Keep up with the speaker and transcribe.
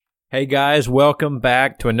Hey guys, welcome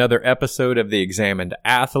back to another episode of The Examined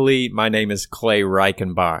Athlete. My name is Clay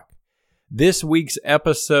Reichenbach. This week's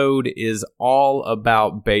episode is all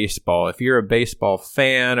about baseball. If you're a baseball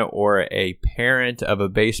fan or a parent of a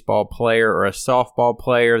baseball player or a softball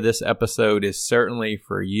player, this episode is certainly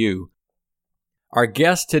for you. Our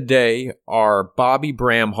guests today are Bobby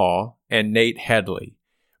Bramhall and Nate Headley.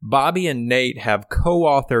 Bobby and Nate have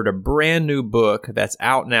co-authored a brand new book that's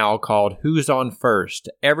out now called Who's on First?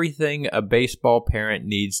 Everything a Baseball Parent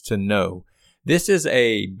Needs to Know. This is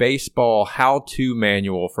a baseball how-to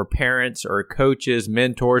manual for parents or coaches,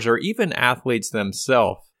 mentors, or even athletes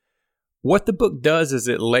themselves. What the book does is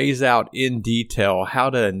it lays out in detail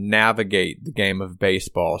how to navigate the game of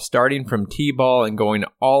baseball, starting from T-ball and going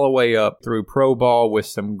all the way up through pro ball with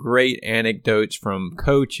some great anecdotes from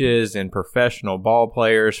coaches and professional ball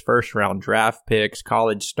players, first-round draft picks,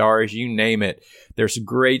 college stars, you name it. There's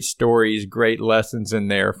great stories, great lessons in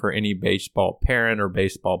there for any baseball parent or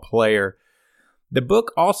baseball player. The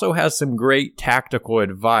book also has some great tactical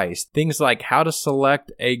advice, things like how to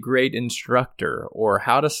select a great instructor or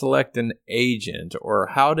how to select an agent or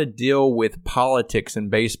how to deal with politics in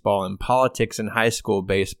baseball and politics in high school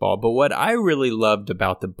baseball. But what I really loved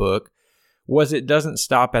about the book was it doesn't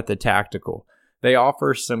stop at the tactical. They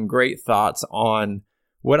offer some great thoughts on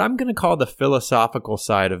what I'm going to call the philosophical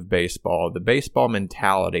side of baseball, the baseball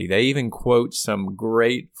mentality. They even quote some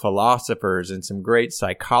great philosophers and some great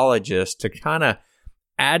psychologists to kind of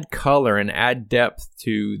add color and add depth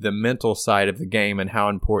to the mental side of the game and how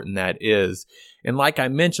important that is. And like I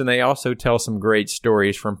mentioned, they also tell some great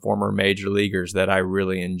stories from former major leaguers that I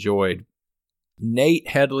really enjoyed. Nate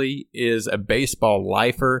Headley is a baseball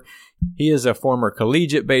lifer. He is a former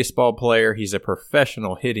collegiate baseball player. He's a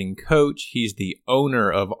professional hitting coach. He's the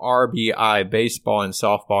owner of RBI Baseball and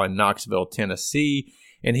Softball in Knoxville, Tennessee.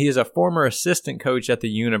 And he is a former assistant coach at the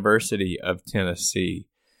University of Tennessee.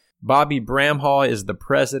 Bobby Bramhall is the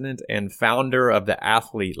president and founder of the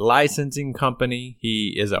Athlete Licensing Company.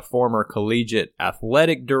 He is a former collegiate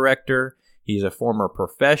athletic director. He's a former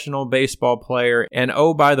professional baseball player. And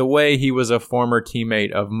oh, by the way, he was a former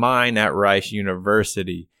teammate of mine at Rice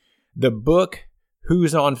University. The book,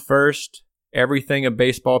 Who's on First? Everything a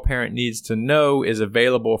Baseball Parent Needs to Know, is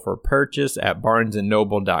available for purchase at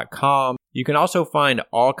barnesandnoble.com. You can also find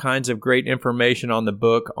all kinds of great information on the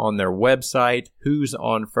book on their website,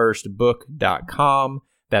 who'sonfirstbook.com.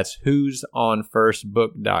 That's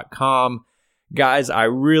who'sonfirstbook.com. Guys, I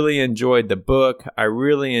really enjoyed the book. I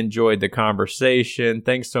really enjoyed the conversation.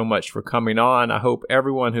 Thanks so much for coming on. I hope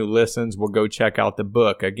everyone who listens will go check out the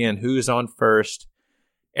book. Again, Who's on First?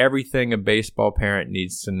 Everything a Baseball Parent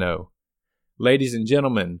Needs to Know. Ladies and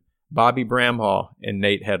gentlemen, Bobby Bramhall and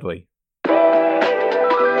Nate Headley.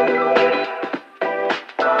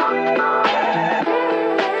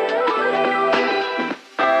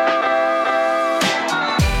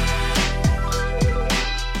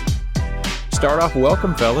 Start off,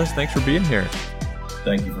 welcome, fellas. Thanks for being here.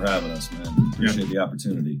 Thank you for having us, man. Appreciate the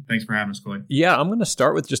opportunity. Thanks for having us, Clay. Yeah, I'm going to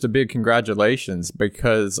start with just a big congratulations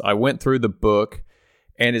because I went through the book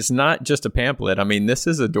and it's not just a pamphlet. I mean, this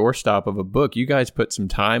is a doorstop of a book. You guys put some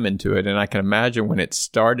time into it, and I can imagine when it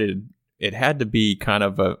started, it had to be kind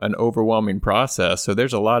of an overwhelming process. So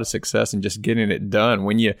there's a lot of success in just getting it done.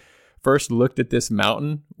 When you first looked at this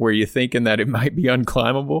mountain, were you thinking that it might be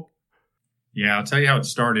unclimbable? Yeah, I'll tell you how it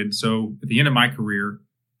started. So at the end of my career,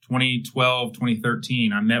 2012,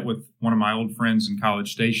 2013, I met with one of my old friends in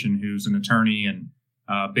College Station who's an attorney and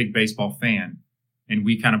a big baseball fan. And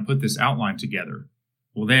we kind of put this outline together.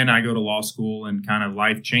 Well, then I go to law school and kind of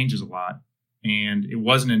life changes a lot. And it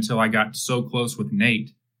wasn't until I got so close with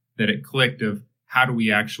Nate that it clicked of how do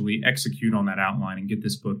we actually execute on that outline and get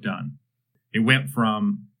this book done. It went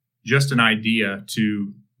from just an idea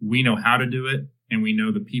to we know how to do it and we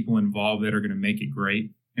know the people involved that are going to make it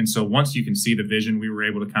great. And so once you can see the vision, we were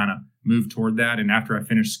able to kind of move toward that. And after I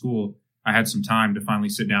finished school, I had some time to finally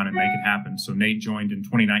sit down and make it happen. So Nate joined in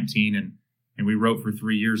 2019 and we wrote for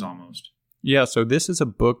 3 years almost. Yeah, so this is a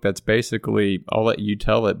book that's basically, I'll let you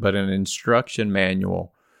tell it, but an instruction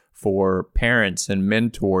manual for parents and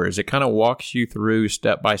mentors. It kind of walks you through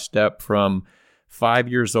step by step from 5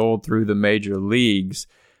 years old through the major leagues.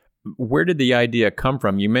 Where did the idea come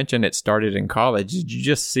from? You mentioned it started in college. Did you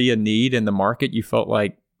just see a need in the market? You felt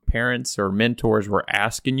like parents or mentors were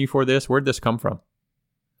asking you for this? Where'd this come from?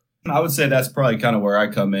 I would say that's probably kind of where I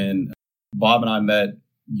come in. Bob and I met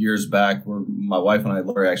years back where my wife and I,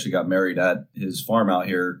 Lori, actually got married at his farm out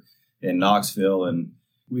here in Knoxville. And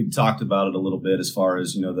we talked about it a little bit as far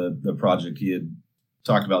as, you know, the project he had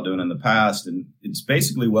talked about doing in the past. And it's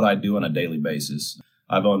basically what I do on a daily basis.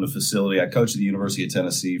 I've owned a facility. I coached at the University of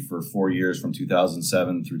Tennessee for 4 years from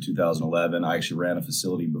 2007 through 2011. I actually ran a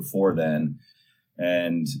facility before then.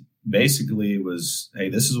 And basically it was, hey,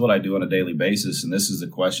 this is what I do on a daily basis. And this is the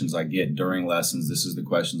questions I get during lessons. This is the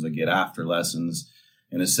questions I get after lessons.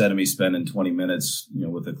 And instead of me spending 20 minutes,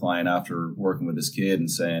 with a client after working with this kid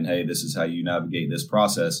and saying, hey, this is how you navigate this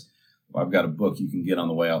process, well, I've got a book you can get on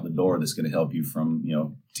the way out the door that's going to help you from,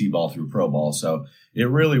 T-ball through pro ball. So it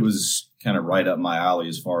really was kind of right up my alley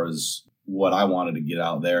as far as what I wanted to get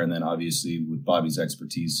out there. And then obviously with Bobby's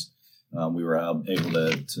expertise, we were able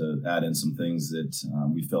to add in some things that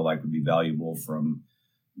we feel like would be valuable from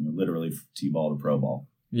literally T-ball to pro ball.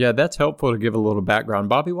 Yeah, that's helpful to give a little background.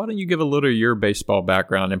 Bobby, why don't you give a little of your baseball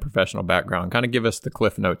background and professional background? Kind of give us the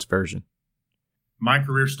Cliff Notes version. My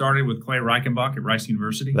career started with Clay Reichenbach at Rice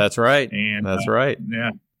University. That's right. And that's right.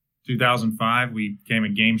 Yeah. 2005, we came a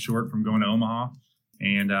game short from going to Omaha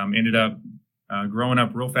and ended up growing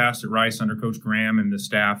up real fast at Rice under Coach Graham and the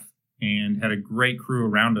staff, and had a great crew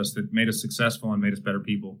around us that made us successful and made us better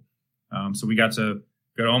people. So we got to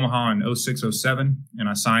go to Omaha in 06, 07, and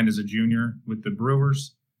I signed as a junior with the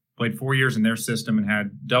Brewers, played 4 years in their system and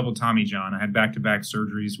had double Tommy John. I had back-to-back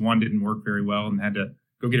surgeries. One didn't work very well and had to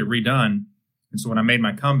go get it redone. And so when I made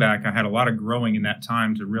my comeback, I had a lot of growing in that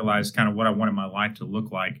time to realize kind of what I wanted my life to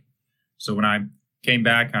look like. So when I came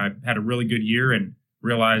back, I had a really good year and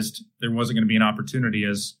realized there wasn't going to be an opportunity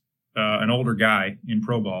as an older guy in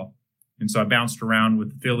pro ball. And so I bounced around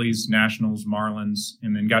with the Phillies, Nationals, Marlins,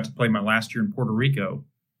 and then got to play my last year in Puerto Rico.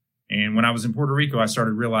 And when I was in Puerto Rico, I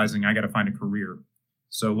started realizing I got to find a career.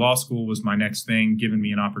 So law school was my next thing, giving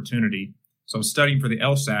me an opportunity. So I was studying for the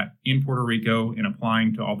LSAT in Puerto Rico and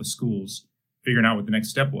applying to all the schools, figuring out what the next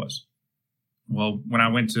step was. Well, when I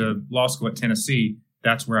went to law school at Tennessee,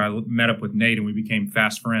 that's where I met up with Nate, and we became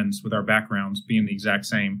fast friends with our backgrounds being the exact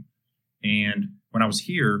same. And when I was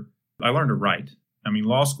here, I learned to write. I mean,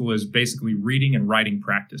 law school is basically reading and writing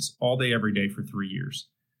practice all day, every day for 3 years.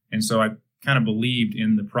 And so I kind of believed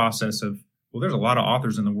in the process of, well, there's a lot of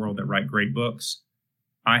authors in the world that write great books.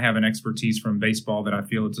 I have an expertise from baseball that I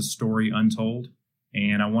feel it's a story untold.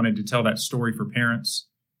 And I wanted to tell that story for parents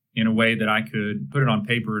in a way that I could put it on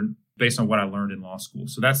paper based on what I learned in law school.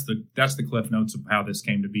 So that's the Cliff Notes of how this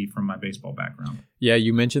came to be from my baseball background. Yeah,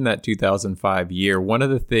 you mentioned that 2005 year. One of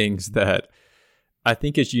the things that I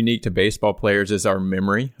think is unique to baseball players is our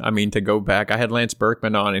memory. I mean, to go back, I had Lance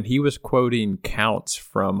Berkman on, and he was quoting counts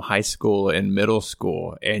from high school and middle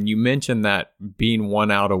school. And you mentioned that being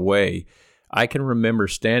 1 out away. I can remember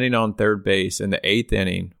standing on third base in the 8th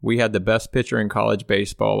inning. We had the best pitcher in college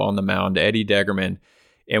baseball on the mound, Eddie Degerman,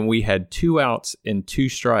 and we had 2 outs and 2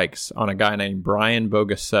 strikes on a guy named Brian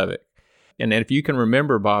Bogusevic. And if you can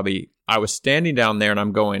remember, Bobby, I was standing down there and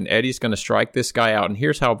I'm going, Eddie's going to strike this guy out. And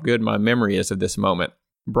here's how good my memory is of this moment.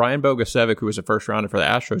 Brian Bogusevic, who was a first rounder for the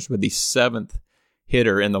Astros, was the 7th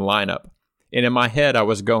hitter in the lineup. And in my head, I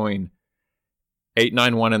was going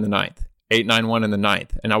 8-9-1 in the 9th, 8-9-1 in the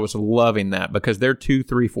 9th. And I was loving that because their 2,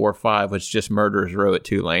 3, 4, 5 was just murderer's row at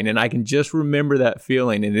Tulane. And I can just remember that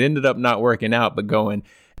feeling. And it ended up not working out, but going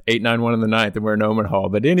 8-9-1 in the 9th, and we're in Omaha.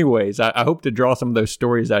 But anyways, I hope to draw some of those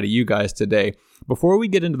stories out of you guys today. Before we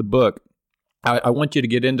get into the book, I want you to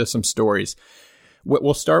get into some stories.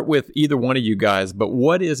 We'll start with either one of you guys, but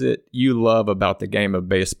what is it you love about the game of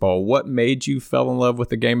baseball? What made you fall in love with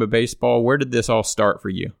the game of baseball? Where did this all start for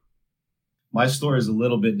you? My story is a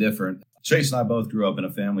little bit different. Chase and I both grew up in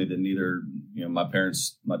a family that neither, my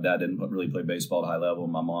dad didn't really play baseball at a high level.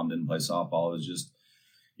 My mom didn't play softball. It was just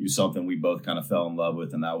something we both kind of fell in love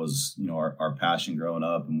with. And that was, our passion growing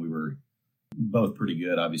up. And we were both pretty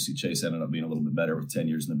good. Obviously, Chase ended up being a little bit better with 10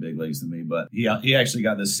 years in the big leagues than me. But he actually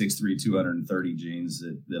got this 6'3", 230 genes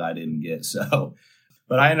that I didn't get. So,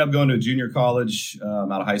 but I ended up going to a junior college out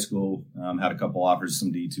of high school. Had a couple offers,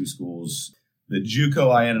 some D2 schools. The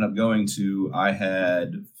JUCO I ended up going to, I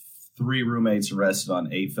had 3 roommates arrested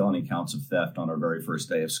on 8 felony counts of theft on our very first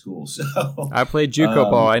day of school. So I played JUCO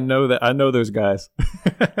ball. I know those guys.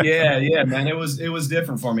 yeah, man. It was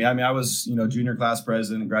different for me. I mean, I was, junior class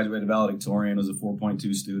president, graduated valedictorian, was a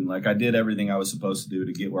 4.2 student. Like I did everything I was supposed to do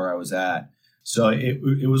to get where I was at. So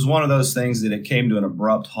it was one of those things that it came to an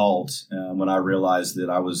abrupt halt when I realized that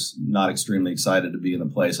I was not extremely excited to be in the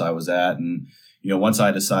place I was at. And, once I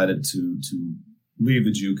decided to leave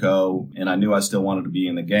the JUCO and I knew I still wanted to be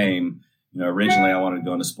in the game, originally I wanted to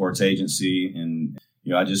go into sports agency and,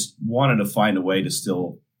 I just wanted to find a way to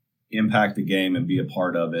still impact the game and be a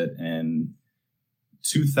part of it. And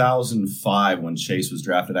 2005, when Chase was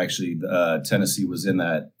drafted, actually, Tennessee was in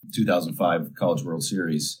that 2005 College World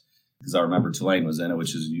Series because I remember Tulane was in it,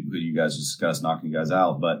 which is who you guys discussed, knocking you guys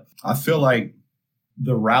out. But I feel like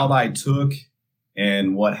the route I took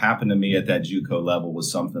and what happened to me at that JUCO level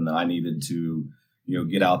was something that I needed to,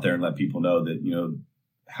 get out there and let people know that,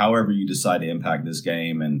 however you decide to impact this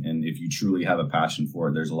game, and if you truly have a passion for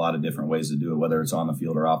it, there's a lot of different ways to do it, whether it's on the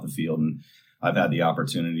field or off the field. And I've had the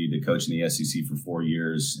opportunity to coach in the SEC for 4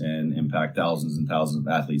 years and impact thousands and thousands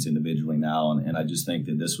of athletes individually now. And I just think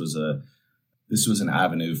that this was an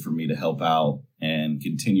avenue for me to help out and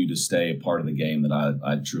continue to stay a part of the game that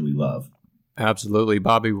I truly love. Absolutely.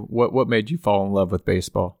 Bobby, what made you fall in love with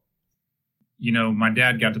baseball? My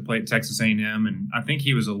dad got to play at Texas A&M, and I think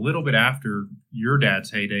he was a little bit after your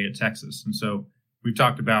dad's heyday at Texas. And so we've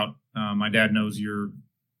talked about, my dad knows your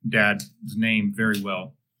dad's name very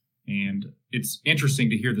well. And it's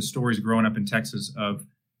interesting to hear the stories growing up in Texas of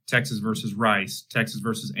Texas versus Rice, Texas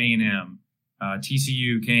versus A&M.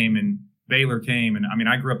 TCU came and Baylor came. And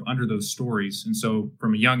I grew up under those stories. And so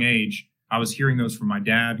from a young age, I was hearing those from my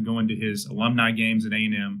dad, going to his alumni games at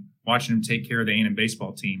A&M, watching him take care of the A&M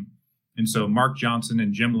baseball team. And so Mark Johnson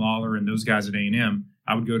and Jim Lawler and those guys at A&M,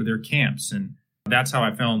 I would go to their camps. And that's how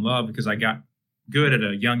I fell in love, because I got good at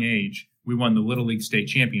a young age. We won the Little League State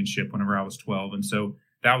Championship whenever I was 12. And so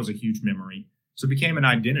that was a huge memory. So it became an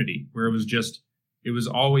identity where it was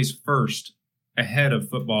always first ahead of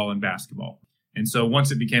football and basketball. And so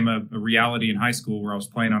once it became a reality in high school where I was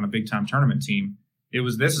playing on a big time tournament team,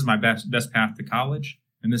 this is my best path to college.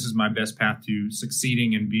 And this is my best path to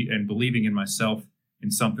succeeding and believing in myself, in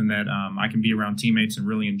something that I can be around teammates and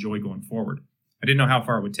really enjoy going forward. I didn't know how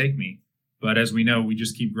far it would take me, but as we know, we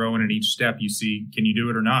just keep growing, and each step you see, can you do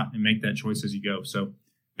it or not, and make that choice as you go. So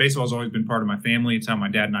baseball has always been part of my family. It's how my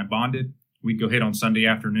dad and I bonded. We'd go hit on Sunday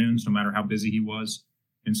afternoons, no matter how busy he was.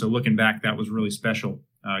 And so looking back, that was really special,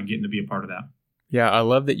 getting to be a part of that. Yeah, I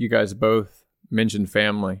love that you guys both mentioned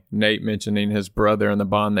family. Nate mentioning his brother and the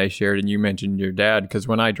bond they shared, and you mentioned your dad, because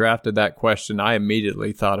when I drafted that question, I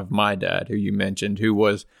immediately thought of my dad, who you mentioned, who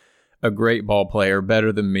was a great ball player,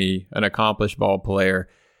 better than me, an accomplished ball player.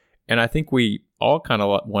 And I think we all kind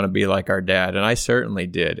of want to be like our dad, and I certainly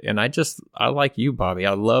did. And I like you, Bobby,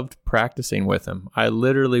 I loved practicing with him. I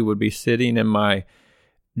literally would be sitting in my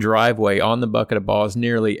driveway on the bucket of balls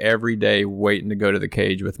nearly every day, waiting to go to the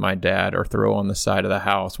cage with my dad or throw on the side of the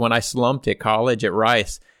house. When I slumped at college at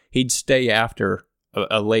Rice, he'd stay after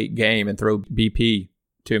a late game and throw BP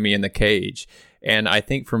to me in the cage. And I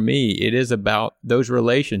think for me, it is about those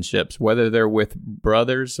relationships, whether they're with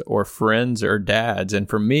brothers or friends or dads. And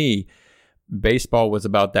for me, baseball was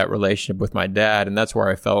about that relationship with my dad, and that's where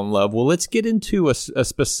I fell in love. Well, let's get into a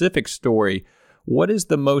specific story. What is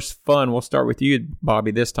the most fun? We'll start with you, Bobby,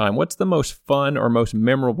 this time. What's the most fun or most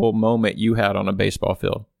memorable moment you had on a baseball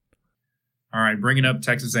field? All right, bringing up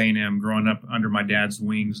Texas A&M, growing up under my dad's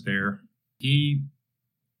wings there. He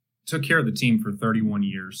took care of the team for 31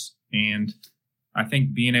 years. And I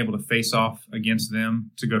think being able to face off against them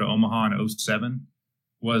to go to Omaha in 2007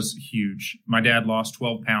 was huge. My dad lost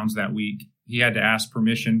 12 pounds that week. He had to ask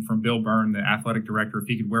permission from Bill Byrne, the athletic director, if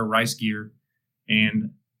he could wear Rice gear.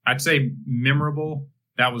 And I'd say memorable,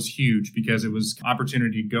 that was huge, because it was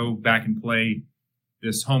opportunity to go back and play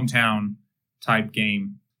this hometown type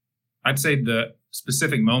game. I'd say the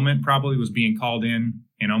specific moment probably was being called in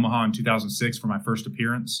Omaha in 2006 for my first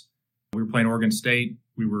appearance. We were playing Oregon State.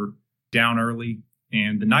 We were down early.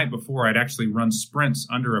 And the night before, I'd actually run sprints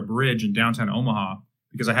under a bridge in downtown Omaha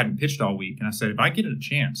because I hadn't pitched all week. And I said, if I get a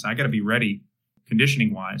chance, I got to be ready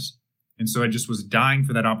conditioning wise. And so I just was dying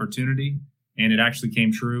for that opportunity. And it actually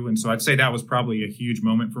came true. And so I'd say that was probably a huge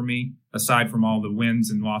moment for me, aside from all the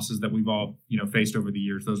wins and losses that we've all, faced over the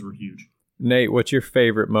years. Those were huge. Nate, what's your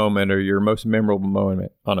favorite moment or your most memorable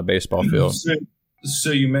moment on a baseball field?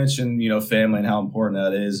 So you mentioned, family and how important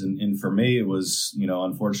that is. And for me, it was,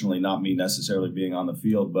 unfortunately not me necessarily being on the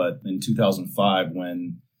field, but in 2005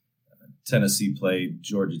 when Tennessee played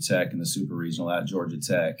Georgia Tech in the Super Regional at Georgia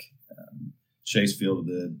Tech, Chase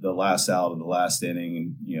fielded the last out of the last inning.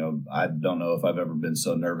 And, I don't know if I've ever been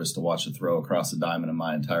so nervous to watch a throw across the diamond in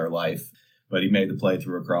my entire life. But he made the play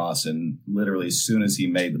through across, and literally as soon as he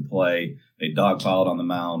made the play, they dogpiled on the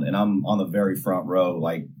mound. And I'm on the very front row,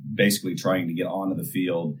 like basically trying to get onto the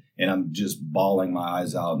field. And I'm just bawling my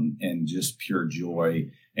eyes out and just pure joy.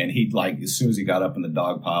 And he, as soon as he got up in the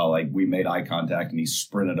dog pile, we made eye contact and he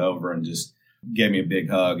sprinted over and just gave me a big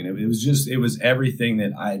hug. And it was everything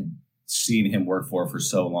that I'd seen him work for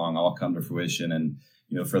so long all come to fruition. And,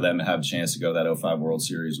 for them to have a chance to go to that 2005 World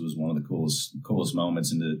Series was one of the coolest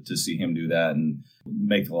moments. And to see him do that and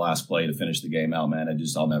make the last play to finish the game out, man,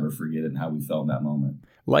 I'll never forget it and how we felt in that moment.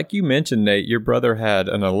 Like you mentioned, Nate, your brother had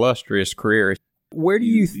an illustrious career. Where do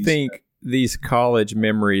you think these college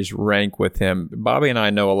memories rank with him? Bobby and I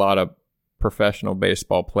know a lot of professional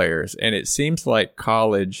baseball players, and it seems like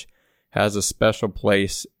college has a special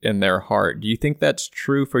place in their heart. Do you think that's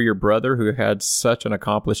true for your brother who had such an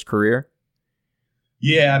accomplished career?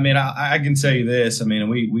 Yeah, I mean, I can tell you this. I mean,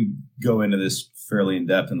 we go into this fairly in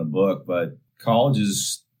depth in the book, but college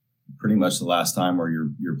is pretty much the last time where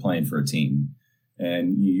you're playing for a team,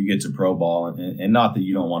 and you get to pro ball, and not that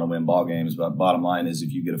you don't want to win ball games, but bottom line is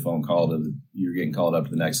if you get a phone call you're getting called up to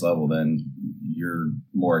the next level, then you're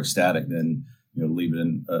more ecstatic than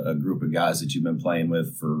leaving a group of guys that you've been playing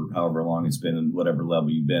with for however long it's been and whatever level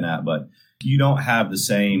you've been at. But you don't have the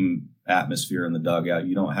same atmosphere in the dugout.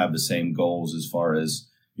 You don't have the same goals as far as,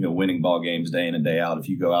 winning ball games day in and day out. If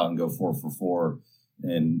you go out and go 4 for 4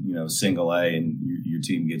 and, single A and your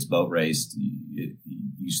team gets boat raced,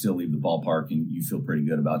 you still leave the ballpark and you feel pretty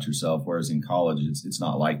good about yourself. Whereas in college, it's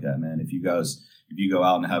not like that, man. If you go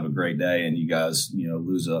out and have a great day and you guys,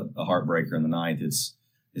 lose a heartbreaker in the ninth,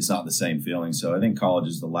 it's not the same feeling. So I think college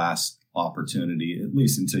is the last opportunity, at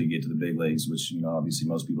least until you get to the big leagues, which, obviously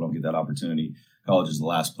most people don't get that opportunity. College is the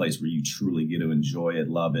last place where you truly get to enjoy it,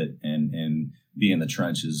 love it, and be in the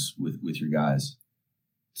trenches with your guys.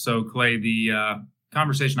 So, Clay, the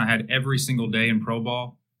conversation I had every single day in pro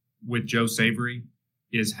ball with Joe Savory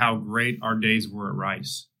is how great our days were at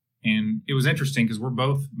Rice. And it was interesting because we're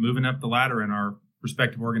both moving up the ladder in our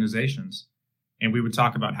respective organizations. And we would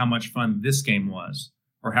talk about how much fun this game was,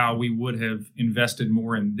 or how we would have invested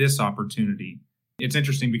more in this opportunity. It's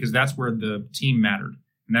interesting because that's where the team mattered.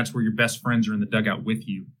 And that's where your best friends are in the dugout with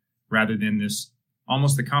you, rather than this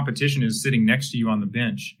almost the competition is sitting next to you on the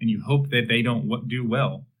bench and you hope that they don't do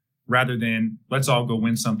well, rather than let's all go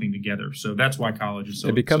win something together. So that's why college is so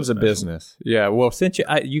It becomes so a business. Yeah. Well, since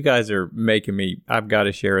you guys are making me, I've got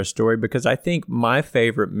to share a story because I think my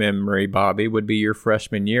favorite memory, Bobby, would be your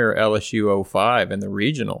freshman year, LSU 05 in the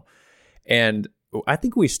regional. And I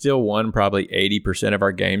think we still won probably 80% of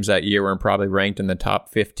our games that year and probably ranked in the top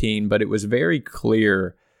 15, but it was very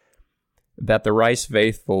clear that the Rice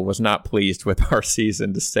faithful was not pleased with our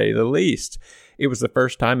season, to say the least. It was the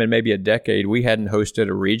first time in maybe a decade we hadn't hosted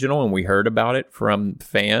a regional, and we heard about it from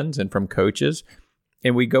fans and from coaches.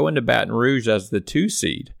 And we go into Baton Rouge as the 2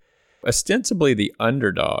 seed, ostensibly the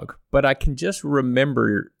underdog. But I can just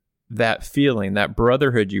remember that feeling, that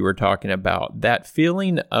brotherhood you were talking about, that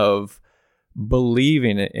feeling of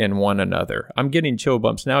believing in one another. I'm getting chill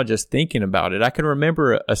bumps now just thinking about it. I can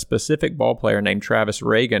remember a specific ball player named Travis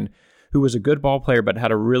Reagan, who was a good ball player but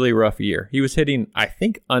had a really rough year. He was hitting, I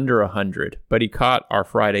think, under 100, but he caught our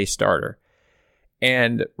Friday starter.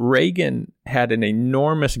 And Reagan had an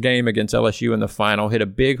enormous game against LSU in the final, hit a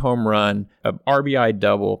big home run, an RBI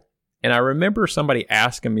double. And I remember somebody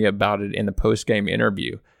asking me about it in the post-game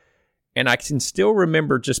interview. And I can still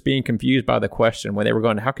remember just being confused by the question when they were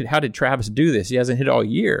going, how did Travis do this? He hasn't hit all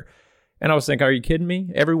year. And I was thinking, are you kidding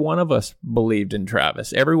me? Every one of us believed in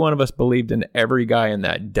Travis. Every one of us believed in every guy in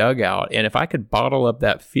that dugout. And if I could bottle up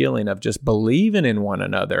that feeling of just believing in one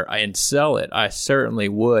another and sell it, I certainly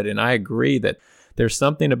would. And I agree that there's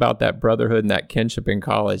something about that brotherhood and that kinship in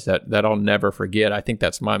college that I'll never forget. I think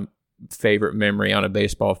that's my favorite memory on a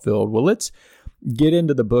baseball field. Well, let's get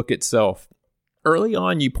into the book itself. Early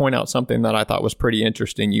on, you point out something that I thought was pretty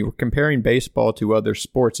interesting. You were comparing baseball to other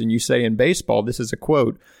sports, and you say in baseball, this is a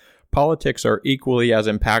quote, politics are equally as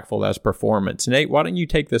impactful as performance. Nate, why don't you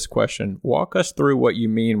take this question? Walk us through what you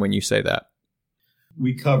mean when you say that.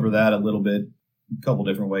 We cover that a little bit, a couple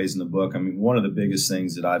different ways in the book. I mean, one of the biggest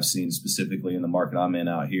things that I've seen specifically in the market I'm in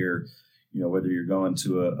out here, whether you're going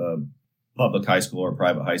to a public high school or a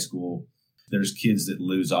private high school, there's kids that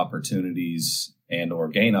lose opportunities and or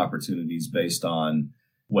gain opportunities based on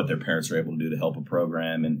what their parents are able to do to help a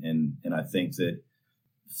program. And I think that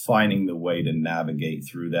finding the way to navigate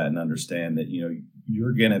through that and understand that,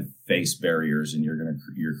 you're going to face barriers in your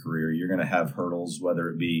career. You're going to have hurdles, whether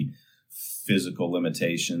it be physical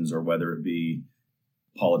limitations or whether it be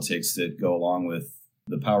politics that go along with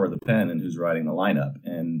the power of the pen and who's writing the lineup,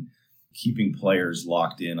 and keeping players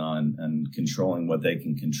locked in on and controlling what they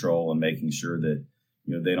can control and making sure that,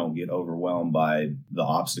 they don't get overwhelmed by the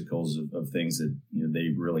obstacles of things that, they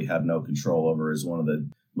really have no control over is one of the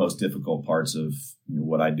most difficult parts of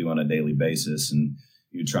what I do on a daily basis. And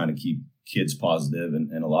you're trying to keep kids positive.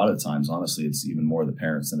 And a lot of times, honestly, it's even more the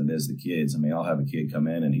parents than it is the kids. I mean, I'll have a kid come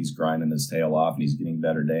in and he's grinding his tail off and he's getting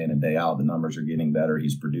better day in and day out. The numbers are getting better.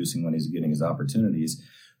 He's producing when he's getting his opportunities,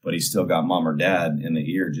 but he's still got mom or dad in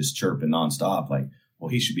the ear just chirping nonstop. Like, well,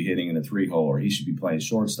 he should be hitting in a 3-hole or he should be playing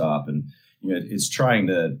shortstop. And, it's trying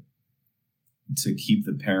to keep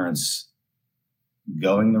the parents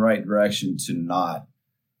going the right direction to not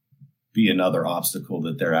be another obstacle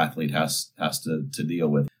that their athlete has to deal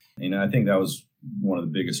with. And I think that was one of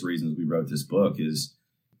the biggest reasons we wrote this book is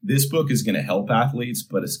going to help athletes,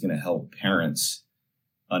 but it's going to help parents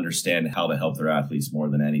understand how to help their athletes more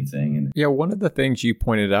than anything. And yeah, one of the things you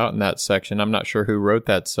pointed out in that section, I'm not sure who wrote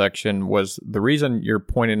that section, was the reason you're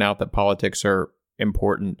pointing out that politics are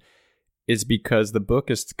important is because the book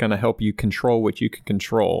is going to help you control what you can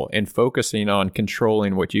control and focusing on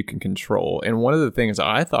controlling what you can control. And one of the things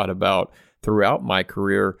I thought about throughout my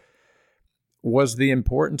career was the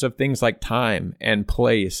importance of things like time and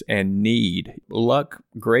place and need. Luck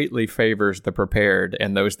greatly favors the prepared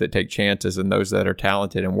and those that take chances and those that are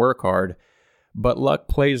talented and work hard. But luck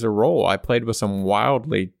plays a role. I played with some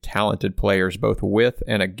wildly talented players, both with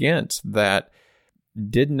and against, that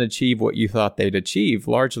didn't achieve what you thought they'd achieve,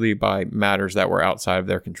 largely by matters that were outside of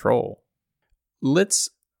their control. Let's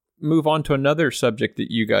move on to another subject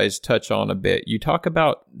that you guys touch on a bit. You talk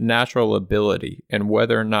about natural ability and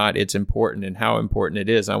whether or not it's important and how important it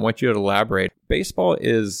is. I want you to elaborate. Baseball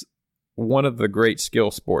is one of the great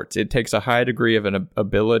skill sports. It takes a high degree of an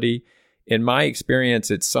ability. In my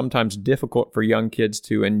experience, it's sometimes difficult for young kids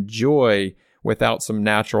to enjoy without some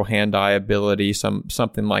natural hand-eye ability,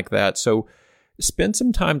 something like that. So spend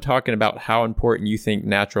some time talking about how important you think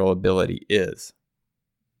natural ability is.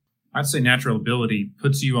 I'd say natural ability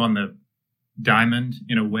puts you on the diamond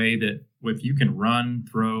in a way that if you can run,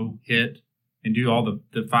 throw, hit, and do all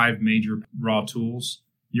the 5 major raw tools,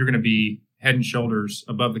 you're going to be head and shoulders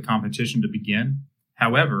above the competition to begin.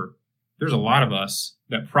 However, there's a lot of us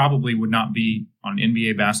that probably would not be on an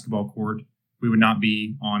NBA basketball court. We would not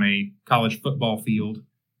be on a college football field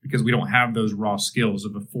because we don't have those raw skills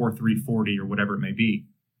of a 4.3 40 or whatever it may be.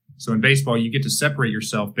 So in baseball, you get to separate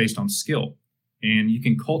yourself based on skill. And you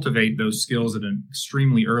can cultivate those skills at an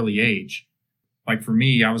extremely early age. Like for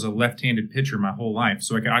me, I was a left-handed pitcher my whole life.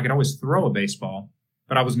 So I could always throw a baseball,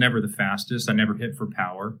 but I was never the fastest. I never hit for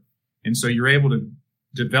power. And so you're able to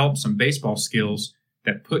develop some baseball skills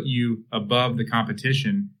that put you above the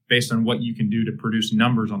competition based on what you can do to produce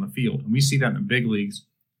numbers on the field. And we see that in the big leagues.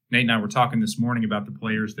 Nate and I were talking this morning about the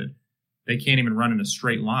players that they can't even run in a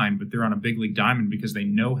straight line, but they're on a big league diamond because they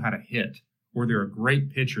know how to hit. Or they're a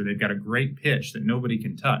great pitcher. They've got a great pitch that nobody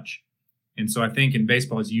can touch. And so I think in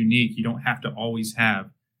baseball it's unique. You don't have to always have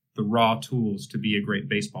the raw tools to be a great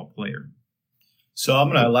baseball player. So I'm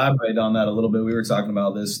going to elaborate on that a little bit. We were talking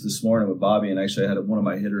about this morning with Bobby, and actually I had one of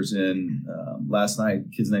my hitters in last night. The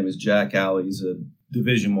kid's name is Jack Alley. He's a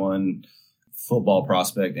Division I football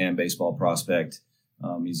prospect and baseball prospect.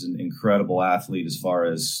 He's an incredible athlete as far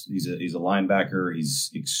as he's a linebacker.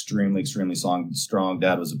 He's extremely strong.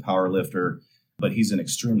 Dad was a power lifter, but he's an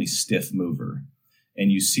extremely stiff mover.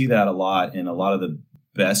 And you see that a lot in a lot of the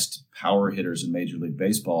best power hitters in Major League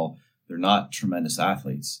Baseball. They're not tremendous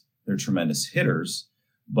athletes. They're tremendous hitters,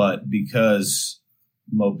 but because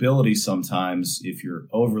mobility sometimes, if you're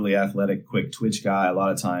overly athletic, quick twitch guy, a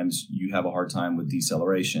lot of times you have a hard time with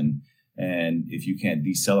deceleration. And if you can't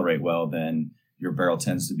decelerate well, then your barrel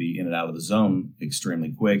tends to be in and out of the zone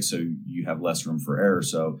extremely quick, so you have less room for error.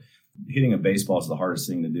 So hitting a baseball is the hardest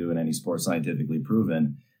thing to do in any sport, scientifically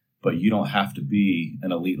proven, but you don't have to be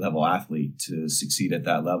an elite level athlete to succeed at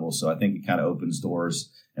that level. So I think it kind of opens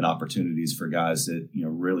doors and opportunities for guys that,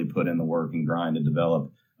 really put in the work and grind to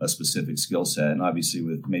develop a specific skill set. And obviously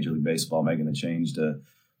with Major League Baseball making the change to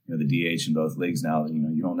the DH in both leagues now,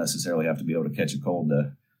 you don't necessarily have to be able to catch a cold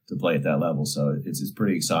to play at that level. So it's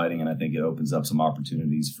pretty exciting, and I think it opens up some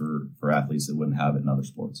opportunities for athletes that wouldn't have it in other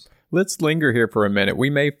sports. Let's linger here for a minute. We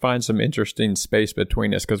may find some interesting space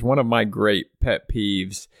between us, because one of my great pet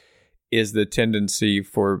peeves is the tendency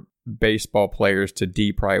for baseball players to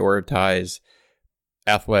deprioritize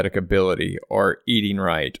athletic ability or eating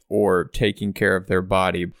right or taking care of their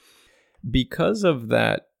body. Because of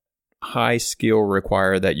that high skill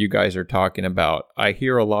required that you guys are talking about, I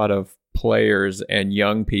hear a lot of players and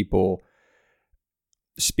young people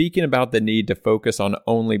speaking about the need to focus on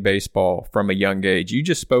only baseball from a young age. You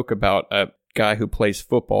just spoke about a guy who plays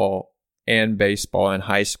football and baseball in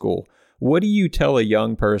high school. What do you tell a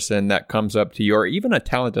young person that comes up to you, or even a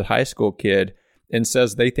talented high school kid, and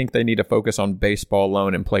says they think they need to focus on baseball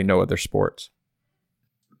alone and play no other sports?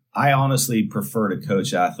 I honestly prefer to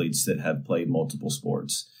coach athletes that have played multiple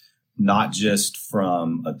sports, not just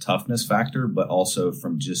from a toughness factor, but also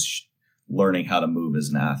from just learning how to move as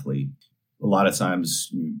an athlete. A lot of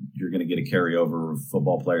times you're going to get a carryover of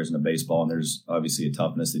football players into baseball, and there's obviously a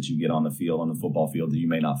toughness that you get on the field, on the football field, that you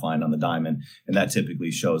may not find on the diamond, and that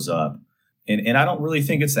typically shows up. And I don't really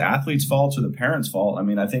think it's the athlete's fault or the parent's fault. I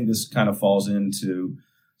mean, I think this kind of falls into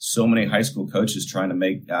so many high school coaches trying to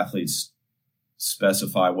make athletes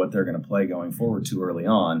specify what they're going to play going forward too early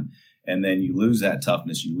on. And then you lose that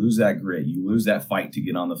toughness, you lose that grit, you lose that fight to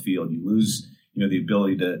get on the field, you lose, the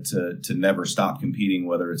ability to never stop competing,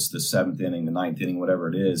 whether it's the 7th inning, the 9th inning, whatever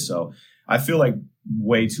it is. So I feel like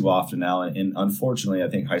way too often now, and unfortunately, I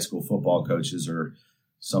think high school football coaches are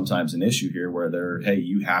sometimes an issue here where they're, hey,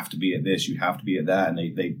 you have to be at this, you have to be at that. And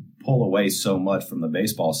they pull away so much from the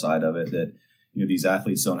baseball side of it that, these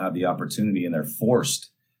athletes don't have the opportunity, and they're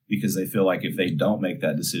forced because they feel like if they don't make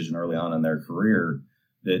that decision early on in their career,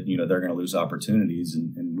 that, they're going to lose opportunities.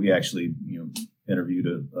 And we actually, interviewed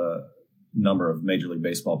a number of Major League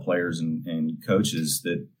Baseball players and coaches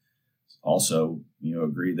that also,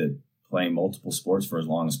 agree that playing multiple sports for as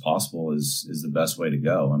long as possible is the best way to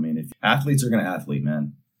go. I mean, if athletes are going to athlete,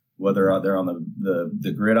 man, whether they're on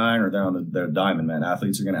the gridiron or they're on their diamond, man,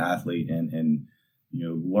 athletes are going to athlete, and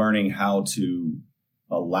learning how to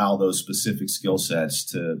allow those specific skill sets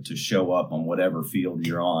to show up on whatever field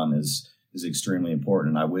you're on is extremely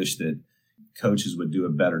important. And I wish that coaches would do a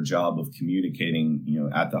better job of communicating,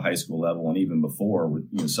 at the high school level and even before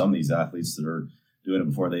with, some of these athletes that are doing it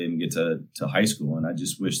before they even get to high school. And I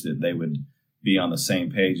just wish that they would be on the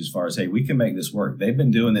same page as far as, hey, we can make this work. They've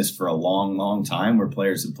been doing this for a long, long time where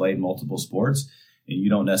players have played multiple sports, and you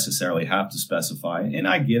don't necessarily have to specify. And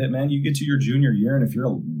I get it, man. You get to your junior year, and if you're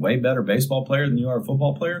a way better baseball player than you are a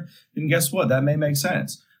football player, then guess what? That may make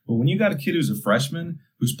sense. But when you got a kid who's a freshman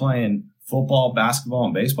who's playing football, basketball,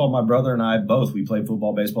 and baseball, my brother and I both, we played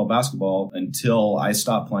football, baseball, basketball until I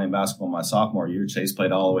stopped playing basketball my sophomore year. Chase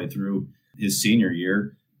played all the way through his senior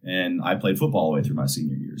year, and I played football all the way through my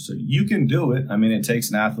senior year. So you can do it. I mean, it takes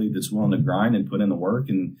an athlete that's willing to grind and put in the work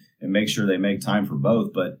and make sure they make time for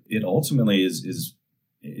both. But it ultimately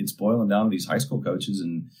it's boiling down to these high school coaches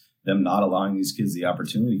and them not allowing these kids the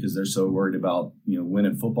opportunity because they're so worried about,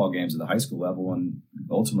 winning football games at the high school level. And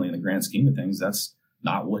ultimately, in the grand scheme of things, that's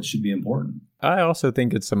not what should be important. I also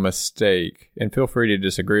think it's a mistake, and feel free to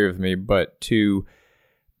disagree with me, but to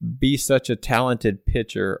be such a talented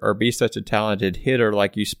pitcher or be such a talented hitter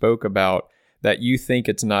like you spoke about, that you think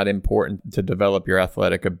it's not important to develop your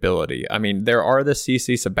athletic ability. I mean, there are the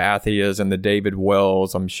CC Sabathias and the David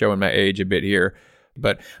Wells. I'm showing my age a bit here.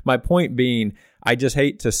 But my point being, I just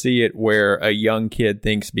hate to see it where a young kid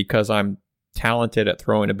thinks because I'm talented at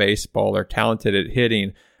throwing a baseball or talented at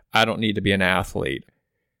hitting, I don't need to be an athlete.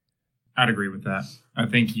 I'd agree with that. I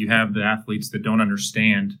think you have the athletes that don't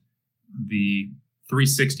understand the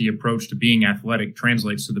 360 approach to being athletic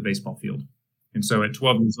translates to the baseball field. And so at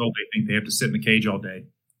 12 years old, they think they have to sit in the cage all day.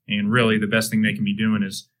 And really the best thing they can be doing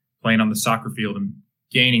is playing on the soccer field and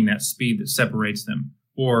gaining that speed that separates them,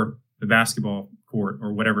 or the basketball court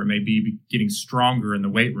or whatever it may be, getting stronger in the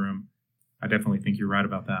weight room. I definitely think you're right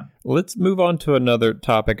about that. Let's move on to another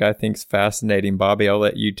topic I think is fascinating. Bobby, I'll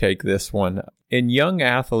let you take this one. In young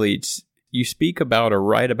athletes, you speak about or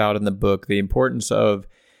write about in the book the importance of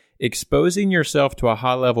exposing yourself to a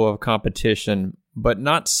high level of competition, but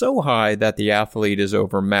not so high that the athlete is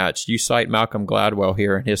overmatched. You cite Malcolm Gladwell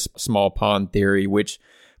here in his small pond theory, which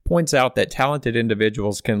points out that talented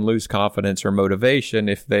individuals can lose confidence or motivation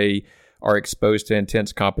if they are exposed to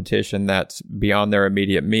intense competition that's beyond their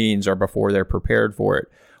immediate means or before they're prepared for it.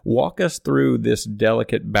 Walk us through this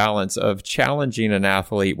delicate balance of challenging an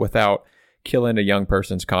athlete without killing a young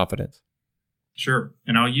person's confidence. Sure.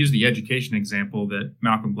 And I'll use the education example that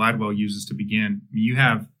Malcolm Gladwell uses to begin. I mean, you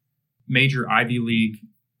have major Ivy League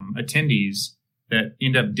attendees that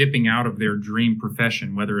end up dipping out of their dream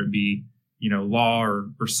profession, whether it be, law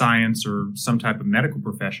or science or some type of medical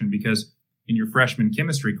profession, because in your freshman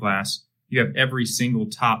chemistry class, you have every single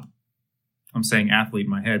top, I'm saying athlete in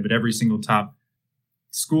my head, but every single top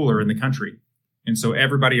schooler in the country. And so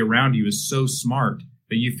everybody around you is so smart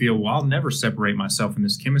that you feel, well, I'll never separate myself in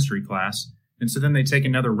this chemistry class. And so then they take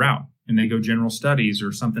another route and they go general studies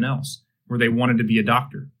or something else where they wanted to be a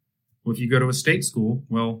doctor. Well, if you go to a state school,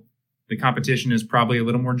 well, the competition is probably a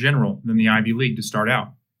little more general than the Ivy League to start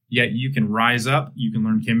out. Yet you can rise up, you can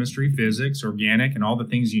learn chemistry, physics, organic, and all the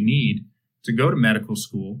things you need to go to medical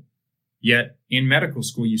school. Yet in medical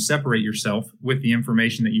school, you separate yourself with the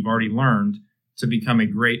information that you've already learned to become a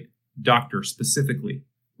great doctor specifically,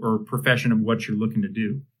 or profession of what you're looking to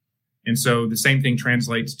do. And so the same thing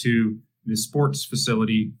translates to the sports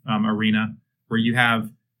facility arena, where you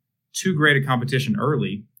have too great a competition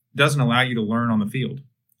early doesn't allow you to learn on the field.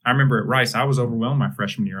 I remember at Rice, I was overwhelmed my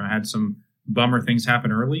freshman year. I had some bummer things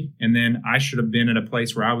happen early, and then I should have been at a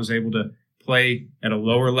place where I was able to play at a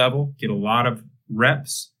lower level, get a lot of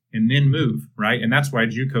reps, and then move, right? And that's why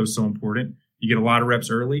JUCO is so important. You get a lot of reps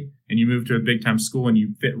early, and you move to a big-time school, and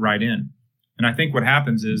you fit right in. And I think what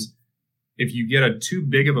happens is if you get a too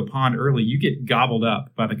big of a pond early, you get gobbled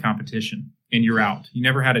up by the competition. and you're out. You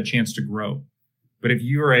never had a chance to grow. But if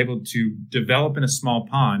you are able to develop in a small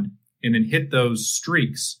pond and then hit those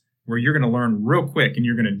streaks where you're going to learn real quick and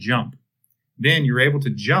you're going to jump, then you're able to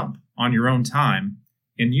jump on your own time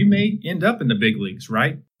and you may end up in the big leagues,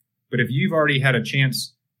 right? But if you've already had a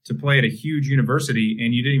chance to play at a huge university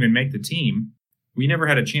and you didn't even make the team, we never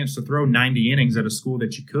had a chance to throw 90 innings at a school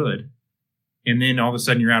that you could, and then all of a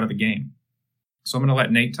sudden you're out of the game. So I'm going to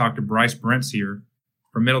let Nate talk to Bryce Brentz here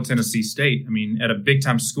from Middle Tennessee State. I mean, at a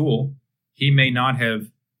big-time school, he may not have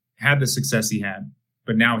had the success he had,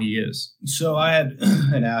 but now he is. So I had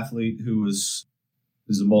an athlete who was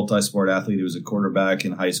a multi-sport athlete. He was a quarterback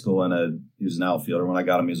in high school and he was an outfielder. When I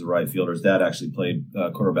got him, he was a right fielder. His dad actually played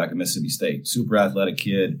quarterback at Mississippi State. Super athletic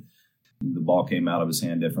kid. The ball came out of his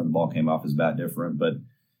hand different. The ball came off his bat different. But,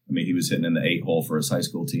 I mean, he was hitting in the 8-hole for his high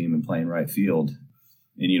school team and playing right field.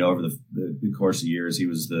 And, over the course of years, he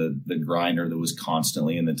was the grinder that was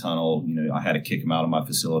constantly in the tunnel. I had to kick him out of my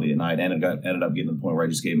facility at night. Ended up getting to the point where I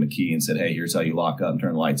just gave him a key and said, hey, here's how you lock up and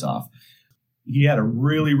turn the lights off. He had a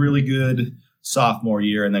really, really good sophomore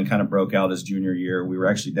year and then kind of broke out his junior year. We were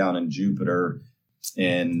actually down in Jupiter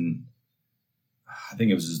in, I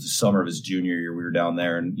think it was the summer of his junior year. We were down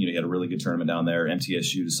there and, he had a really good tournament down there.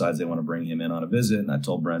 MTSU decides they want to bring him in on a visit. And I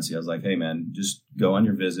told Brentsy, I was like, hey man, just go on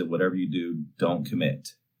your visit. Whatever you do, don't commit.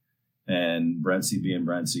 And Brentsy being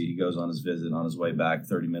Brentsy, he goes on his visit. On his way back,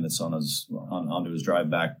 30 minutes onto his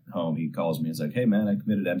drive back home, he calls me and is like, hey man, I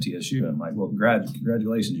committed to MTSU. And I'm like, well,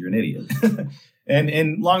 congratulations, you're an idiot.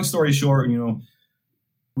 And long story short,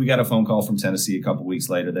 we got a phone call from Tennessee a couple weeks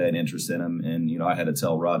later. They had interest in him. And, I had to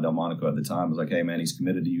tell Rod Delmonico at the time, I was like, hey, man, he's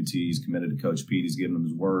committed to UT. He's committed to Coach Pete. He's given him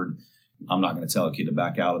his word. I'm not going to tell a kid to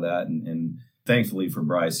back out of that. And thankfully for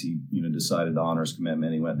Bryce, he, decided to honor his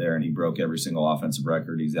commitment. He went there and he broke every single offensive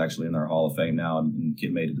record. He's actually in their Hall of Fame now, and the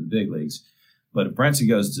kid made it to the big leagues. But if Brentsy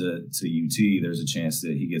goes to UT, there's a chance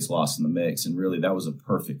that he gets lost in the mix. And really, that was a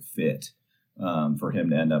perfect fit for him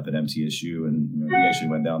to end up at MTSU. And he actually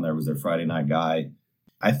went down there, was their Friday night guy.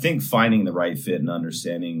 I think finding the right fit and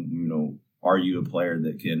understanding, are you a player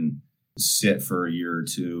that can sit for a year or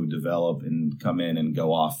two, develop and come in and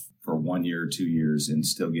go off for 1 year or 2 years and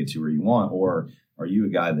still get to where you want? Or are you a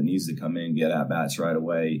guy that needs to come in, get at bats right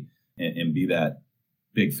away and be that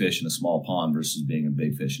big fish in a small pond versus being a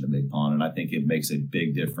big fish in a big pond? And I think it makes a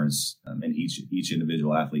big difference. And each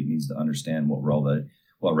individual athlete needs to understand what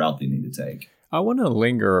route they need to take. I want to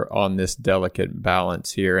linger on this delicate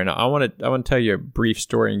balance here, and I want to tell you a brief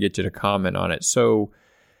story and get you to comment on it. So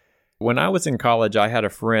when I was in college, I had a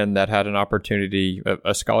friend that had an opportunity,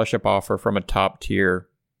 a scholarship offer from a top-tier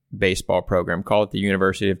baseball program, call it the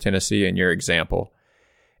University of Tennessee in your example.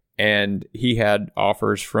 And he had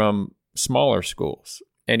offers from smaller schools,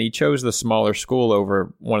 and he chose the smaller school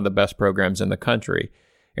over one of the best programs in the country.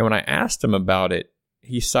 And when I asked him about it,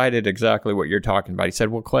 he cited exactly what you're talking about. He said,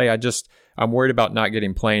 well, Clay, I'm worried about not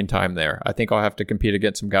getting playing time there. I think I'll have to compete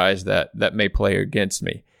against some guys that may play against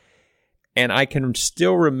me. And I can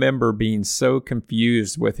still remember being so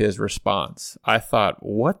confused with his response. I thought,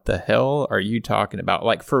 what the hell are you talking about?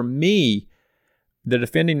 Like, for me, the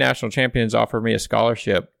defending national champions offered me a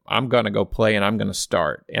scholarship. I'm going to go play and I'm going to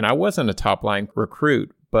start. And I wasn't a top-line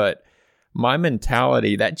recruit, but my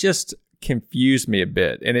mentality, that just confused me a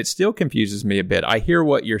bit. And it still confuses me a bit. I hear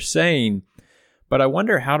what you're saying, but I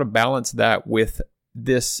wonder how to balance that with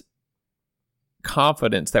this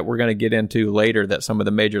confidence that we're going to get into later that some of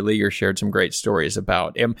the major leaguers shared some great stories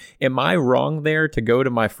about. Am I wrong there to go to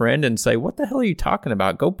my friend and say, what the hell are you talking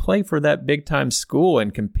about? Go play for that big time school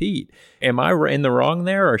and compete. Am I in the wrong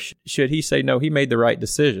there, or should he say, no, he made the right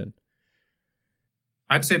decision?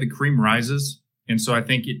 I'd say the cream rises. And so I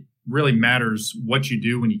think it really matters what you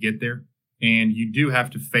do when you get there. And you do have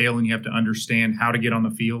to fail and you have to understand how to get on the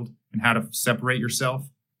field and how to separate yourself.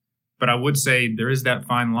 But I would say there is that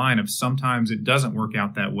fine line of sometimes it doesn't work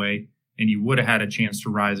out that way and you would have had a chance to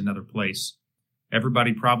rise another place.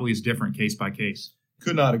 Everybody probably is different case by case.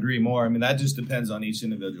 Could not agree more. I mean, that just depends on each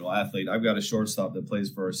individual athlete. I've got a shortstop that plays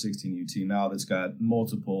for our 16 UT now that's got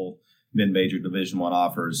multiple mid-major Division I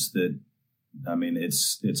offers that, I mean,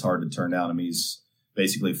 it's hard to turn down. I mean, he's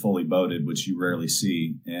basically fully boated, which you rarely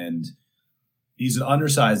see. And he's an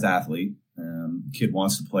undersized athlete. Kid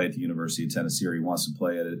wants to play at the University of Tennessee, or he wants to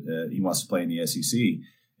play in the SEC,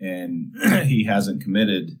 and he hasn't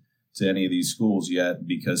committed to any of these schools yet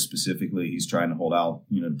because specifically he's trying to hold out,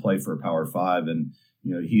 to play for a Power 5. And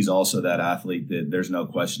he's also that athlete that there's no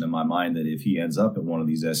question in my mind that if he ends up at one of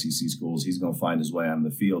these SEC schools, he's going to find his way on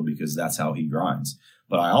the field because that's how he grinds.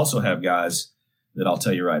 But I also have guys that I'll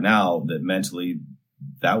tell you right now that mentally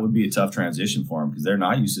that would be a tough transition for them because they're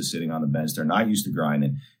not used to sitting on the bench. They're not used to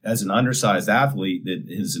grinding. As an undersized athlete that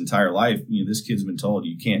his entire life, this kid's been told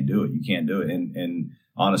you can't do it. You can't do it. And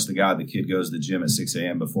honest to God, the kid goes to the gym at 6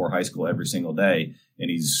 a.m. before high school every single day, and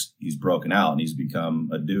he's broken out and he's become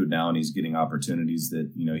a dude now, and he's getting opportunities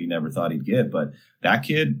that, he never thought he'd get. But that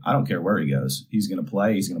kid, I don't care where he goes. He's going to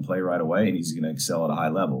play. He's going to play right away, and he's going to excel at a high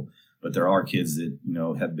level. But there are kids that,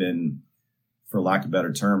 have been, for lack of a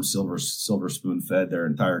better term, silver spoon fed their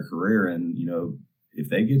entire career. And, if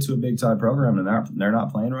they get to a big time program and they're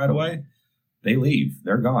not playing right away, they leave.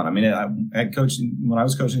 They're gone. I mean, when I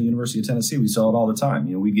was coaching at the University of Tennessee, we saw it all the time.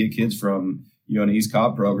 We get kids from, an East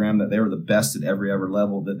Cobb program that they were the best at every other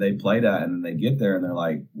level that they played at. And then they get there and they're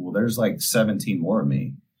like, well, there's like 17 more of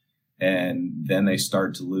me. And then they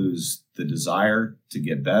start to lose the desire to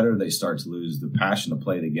get better. They start to lose the passion to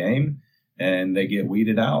play the game, and they get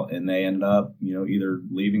weeded out, and they end up, either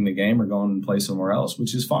leaving the game or going and play somewhere else,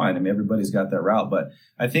 which is fine. I mean, everybody's got that route, but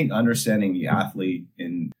I think understanding the athlete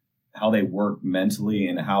and how they work mentally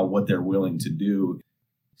and what they're willing to do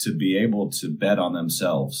to be able to bet on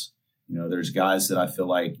themselves. There's guys that I feel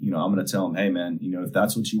like, I'm going to tell them, hey man, if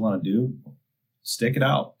that's what you want to do, stick it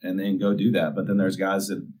out and then go do that. But then there's guys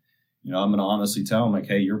that, I'm going to honestly tell them, like,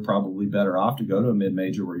 hey, you're probably better off to go to a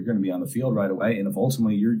mid-major where you're going to be on the field right away. And if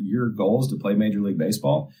ultimately your goal is to play Major League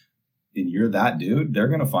Baseball and you're that dude, they're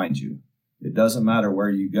going to find you. It doesn't matter where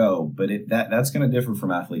you go, but that's going to differ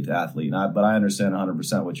from athlete to athlete. But I understand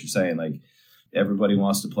 100% what you're saying. Like, everybody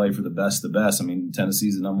wants to play for the best. I mean,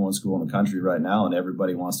 Tennessee's the number one school in the country right now, and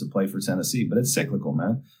everybody wants to play for Tennessee, but it's cyclical,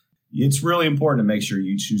 man. It's really important to make sure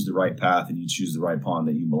you choose the right path and you choose the right pond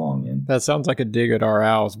that you belong in. That sounds like a dig at our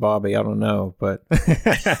owls, Bobby. I don't know, but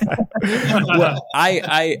well,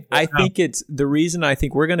 I think it's the reason I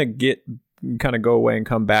think we're going to kind of go away and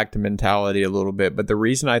come back to mentality a little bit. But the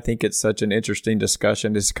reason I think it's such an interesting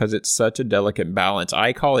discussion is because it's such a delicate balance.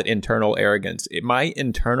 I call it internal arrogance. My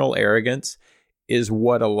internal arrogance is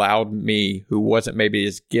what allowed me, who wasn't maybe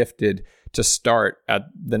as gifted, to start at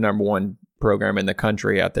the number one program in the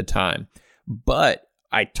country at the time. But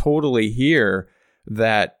I totally hear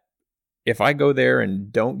that if I go there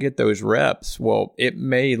and don't get those reps, well, it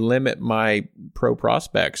may limit my pro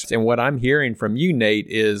prospects. And what I'm hearing from you, Nate,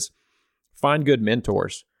 is find good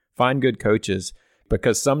mentors, find good coaches,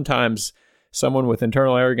 because sometimes someone with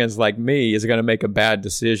internal arrogance like me is going to make a bad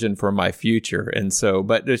decision for my future. And so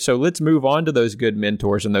let's move on to those good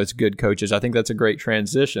mentors and those good coaches. I think that's a great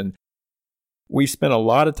transition. We've spent a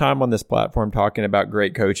lot of time on this platform talking about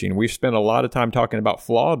great coaching. We've spent a lot of time talking about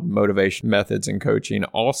flawed motivation methods in coaching.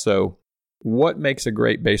 Also, what makes a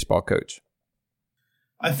great baseball coach?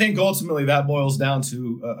 I think ultimately that boils down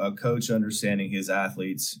to a coach understanding his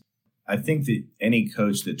athletes. I think that any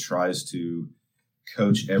coach that tries to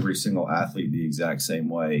coach every single athlete the exact same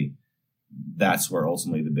way, that's where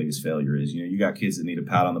ultimately the biggest failure is. You got kids that need a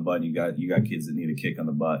pat on the butt, and you got kids that need a kick on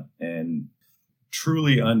the butt. And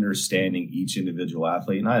truly understanding each individual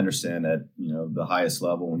athlete. And I understand that, the highest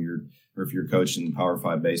level if you're coaching Power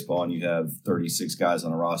 5 baseball and you have 36 guys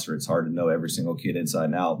on a roster, it's hard to know every single kid inside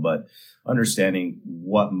and out, but understanding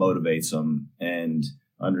what motivates them and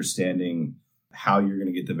understanding how you're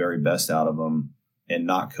going to get the very best out of them and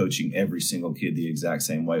not coaching every single kid the exact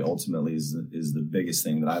same way ultimately is the biggest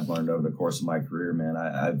thing that I've learned over the course of my career, man.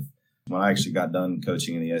 When I actually got done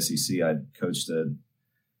coaching in the SEC, I coached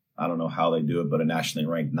I don't know how they do it, but a nationally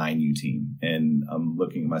ranked 9U team. And I'm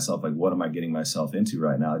looking at myself like, what am I getting myself into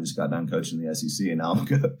right now? I just got done coaching the SEC, and now I'm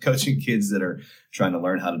coaching kids that are trying to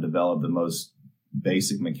learn how to develop the most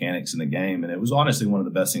basic mechanics in the game. And it was honestly one of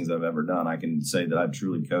the best things I've ever done. I can say that I've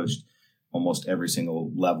truly coached almost every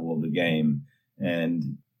single level of the game.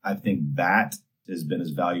 And I think that has been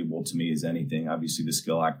as valuable to me as anything. Obviously, the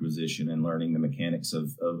skill acquisition and learning the mechanics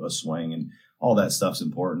of a swing and all that stuff's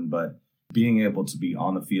important, but being able to be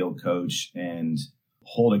on the field coach and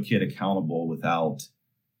hold a kid accountable without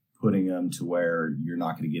putting them to where you're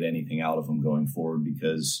not going to get anything out of them going forward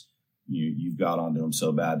because you've got onto them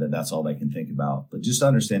so bad that that's all they can think about. But just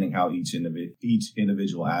understanding how each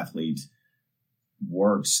individual athlete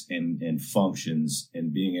works and functions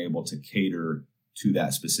and being able to cater to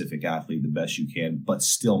that specific athlete the best you can, but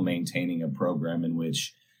still maintaining a program in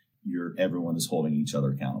which everyone is holding each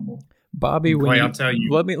other accountable. Bobby, I'll tell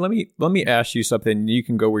you. Let me ask you something. You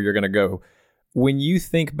can go where you're going to go. When you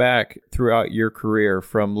think back throughout your career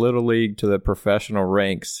from Little League to the professional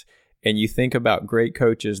ranks, and you think about great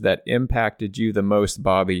coaches that impacted you the most,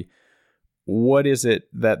 Bobby, what is it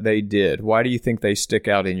that they did? Why do you think they stick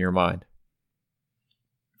out in your mind?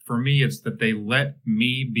 For me, it's that they let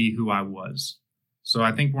me be who I was. So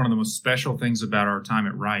I think one of the most special things about our time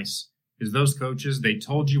at Rice is those coaches, they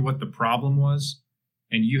told you what the problem was,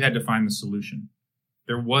 and you had to find the solution.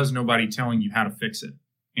 There was nobody telling you how to fix it.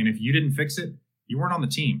 And if you didn't fix it, you weren't on the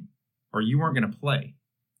team or you weren't going to play.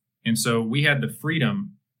 And so we had the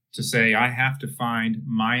freedom to say, I have to find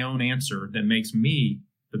my own answer that makes me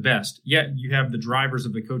the best. Yet you have the drivers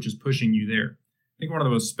of the coaches pushing you there. I think one of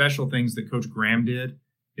the most special things that Coach Graham did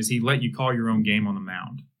is he let you call your own game on the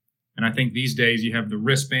mound. And I think these days you have the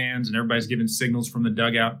wristbands and everybody's giving signals from the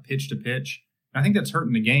dugout pitch to pitch. And I think that's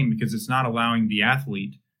hurting the game because it's not allowing the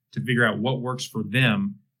athlete to figure out what works for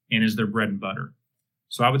them and is their bread and butter.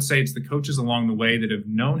 So I would say it's the coaches along the way that have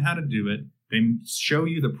known how to do it. They show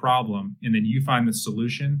you the problem and then you find the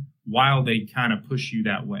solution while they kind of push you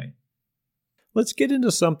that way. Let's get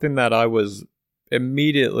into something that I was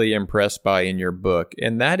immediately impressed by in your book,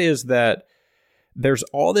 and that is that there's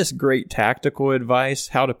all this great tactical advice,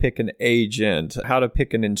 how to pick an agent, how to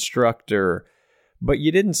pick an instructor, but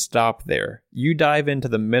you didn't stop there. You dive into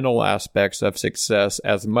the mental aspects of success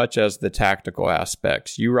as much as the tactical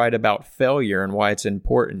aspects. You write about failure and why it's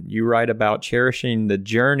important. You write about cherishing the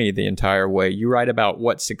journey the entire way. You write about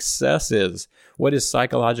what success is. What is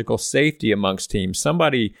psychological safety amongst teams?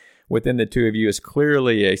 Somebody within the two of you is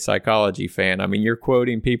clearly a psychology fan. I mean, you're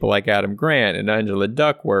quoting people like Adam Grant and Angela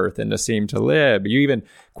Duckworth and Nassim Taleb. You even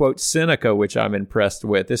quote Seneca, which I'm impressed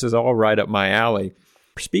with. This is all right up my alley.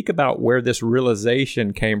 Speak about where this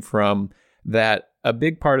realization came from that a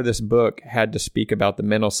big part of this book had to speak about the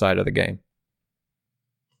mental side of the game.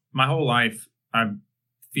 My whole life, I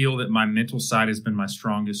feel that my mental side has been my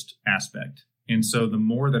strongest aspect. And so the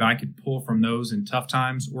more that I could pull from those in tough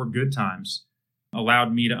times or good times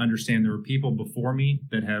allowed me to understand there were people before me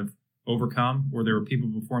that have overcome, or there were people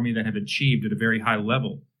before me that have achieved at a very high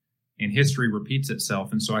level. And history repeats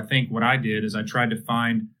itself. And so I think what I did is I tried to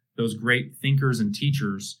find those great thinkers and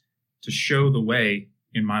teachers to show the way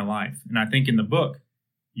in my life. And I think in the book,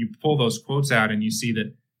 you pull those quotes out and you see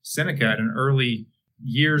that Seneca at an early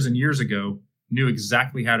years and years ago knew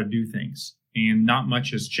exactly how to do things. And not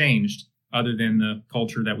much has changed other than the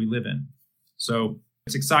culture that we live in. So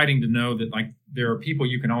it's exciting to know that like there are people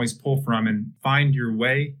you can always pull from and find your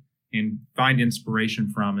way and find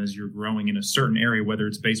inspiration from as you're growing in a certain area, whether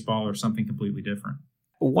it's baseball or something completely different.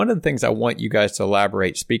 One of the things I want you guys to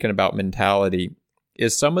elaborate, speaking about mentality,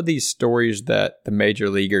 is some of these stories that the major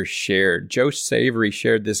leaguers shared. Joe Savory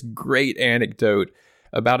shared this great anecdote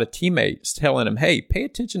about a teammate telling him, hey, pay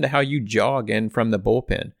attention to how you jog in from the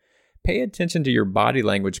bullpen. Pay attention to your body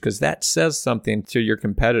language because that says something to your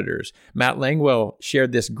competitors. Matt Langwell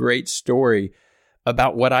shared this great story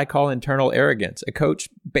about what I call internal arrogance. A coach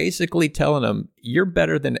basically telling him, you're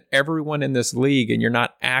better than everyone in this league and you're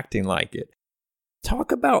not acting like it.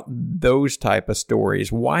 Talk about those type of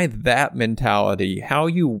stories. Why that mentality, how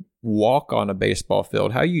you walk on a baseball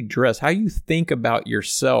field, how you dress, how you think about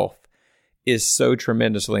yourself is so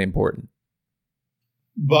tremendously important.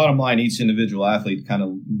 Bottom line, each individual athlete kind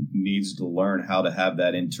of needs to learn how to have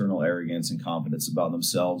that internal arrogance and confidence about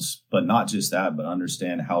themselves, but not just that, but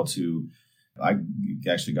understand how to. I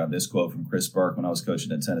actually got this quote from Chris Burke when I was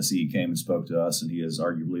coaching at Tennessee. He came and spoke to us, and he is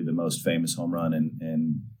arguably the most famous home run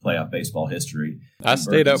in playoff baseball history. I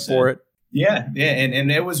stayed up for it. Yeah.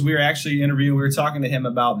 And it was, we were actually interviewing, we were talking to him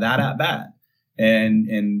about that at bat. And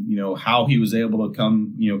you know how he was able to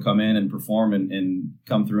come in and perform and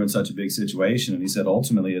come through in such a big situation. And he said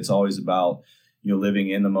ultimately it's always about living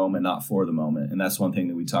in the moment, not for the moment. And that's one thing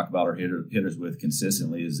that we talk about our hitters with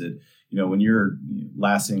consistently is that when you're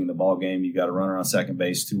last inning in the ball game, you got a runner on second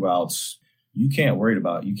base, 2 outs. You can't worry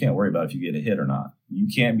about if you get a hit or not. You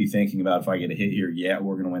can't be thinking about if I get a hit here,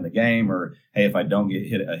 we're going to win the game, or hey, if I don't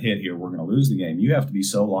get a hit here, we're going to lose the game. You have to be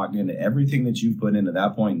so locked into everything that you've put into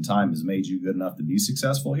that point in time has made you good enough to be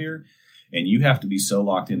successful here, and you have to be so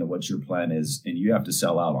locked into what your plan is, and you have to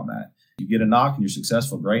sell out on that. You get a knock and you're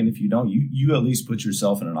successful, great, and if you don't, you at least put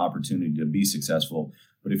yourself in an opportunity to be successful.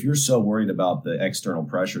 But if you're so worried about the external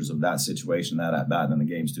pressures of that situation, that at bat, then the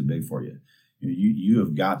game's too big for you. You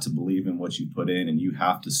have got to believe in what you put in, and you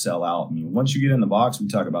have to sell out. I mean, once you get in the box, we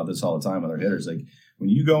talk about this all the time with our hitters. Like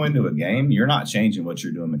when you go into a game, you're not changing what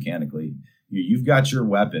you're doing mechanically. You've got your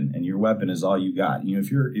weapon, and your weapon is all you got.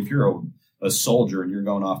 If you're a soldier and you're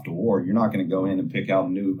going off to war, you're not going to go in and pick out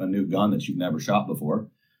a new gun that you've never shot before.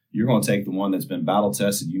 You're going to take the one that's been battle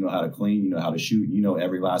tested. You know how to clean, you know how to shoot, you know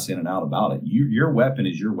every last in and out about it. Your weapon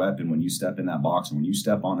is your weapon when you step in that box and when you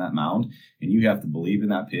step on that mound, and you have to believe in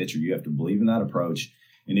that pitch or you have to believe in that approach.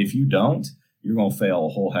 And if you don't, you're going to fail a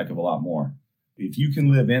whole heck of a lot more. If you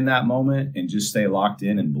can live in that moment and just stay locked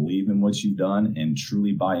in and believe in what you've done and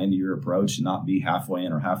truly buy into your approach and not be halfway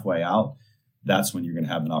in or halfway out, that's when you're going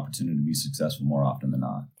to have an opportunity to be successful more often than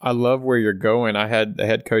not. I love where you're going. I had the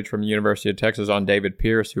head coach from the University of Texas on, David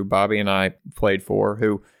Pierce, who Bobby and I played for,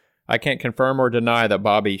 who I can't confirm or deny that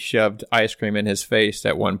Bobby shoved ice cream in his face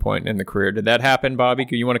at one point in the career. Did that happen, Bobby?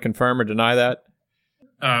 Do you want to confirm or deny that?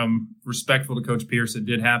 Respectful to Coach Pierce, it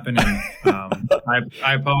did happen, and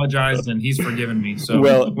I apologize, and he's forgiven me. So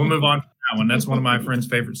we'll move on from that one. That's one of my friend's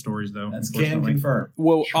favorite stories, though. That's can confirm.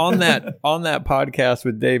 Well, on that podcast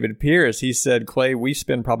with David Pierce, he said, Clay, we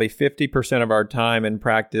spend probably 50% of our time in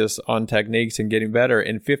practice on techniques and getting better,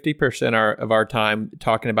 and 50% of our time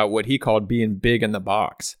talking about what he called being big in the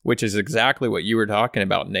box, which is exactly what you were talking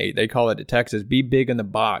about, Nate. They call it at Texas, be big in the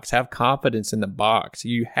box, have confidence in the box.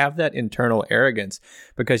 You have that internal arrogance,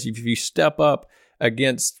 because if you step up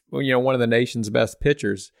against, one of the nation's best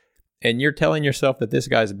pitchers, and you're telling yourself that this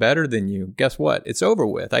guy's better than you, guess what? It's over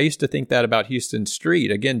with. I used to think that about Houston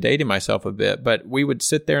Street, again, dating myself a bit, but we would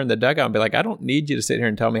sit there in the dugout and be like, I don't need you to sit here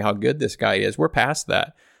and tell me how good this guy is. We're past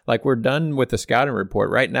that. Like, we're done with the scouting report.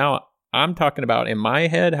 Right now, I'm talking about in my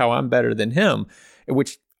head how I'm better than him,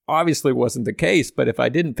 which obviously wasn't the case. But if I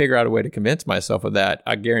didn't figure out a way to convince myself of that,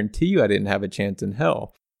 I guarantee you I didn't have a chance in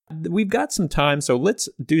hell. We've got some time, so let's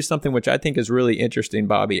do something which I think is really interesting,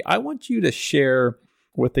 Bobby. I want you to share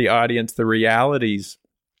with the audience the realities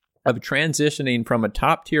of transitioning from a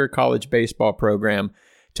top-tier college baseball program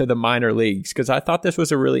to the minor leagues, because I thought this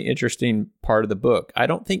was a really interesting part of the book. I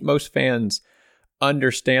don't think most fans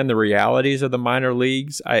understand the realities of the minor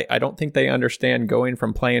leagues. I don't think they understand going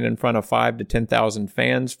from playing in front of 5,000 to 10,000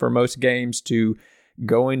 fans for most games to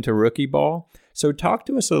going to rookie ball. So talk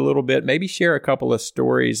to us a little bit, maybe share a couple of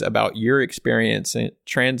stories about your experience in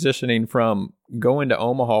transitioning from going to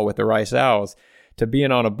Omaha with the Rice Owls to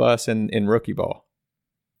being on a bus in rookie ball.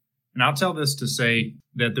 And I'll tell this to say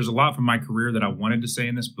that there's a lot from my career that I wanted to say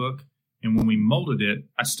in this book. And when we molded it,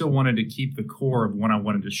 I still wanted to keep the core of what I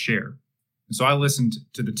wanted to share. And so I listened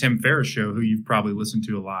to the Tim Ferriss show, who you've probably listened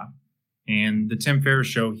to a lot. And the Tim Ferriss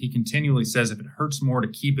show, he continually says if it hurts more to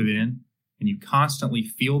keep it in and you constantly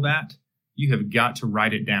feel that, you have got to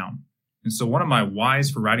write it down. And so one of my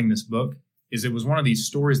whys for writing this book is it was one of these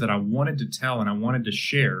stories that I wanted to tell and I wanted to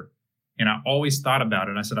share. And I always thought about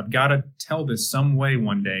it. I said, I've got to tell this some way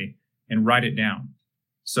one day and write it down.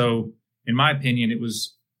 So in my opinion, it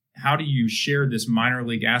was, how do you share this minor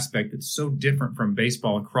league aspect that's so different from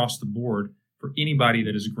baseball across the board for anybody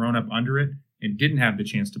that has grown up under it and didn't have the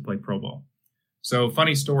chance to play pro ball? So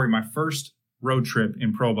funny story, my first road trip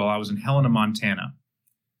in pro ball, I was in Helena, Montana,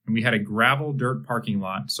 and we had a gravel dirt parking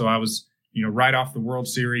lot. So I was, right off the World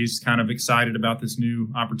Series, kind of excited about this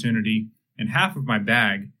new opportunity. And half of my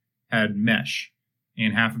bag had mesh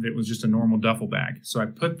and half of it was just a normal duffel bag. So I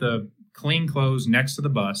put the clean clothes next to the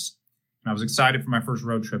bus and I was excited for my first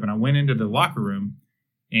road trip. And I went into the locker room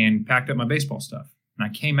and packed up my baseball stuff. And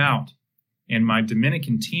I came out and my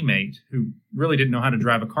Dominican teammate, who really didn't know how to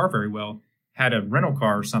drive a car very well, had a rental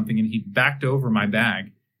car or something, and he backed over my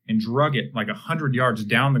bag and drug it like 100 yards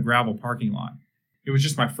down the gravel parking lot. It was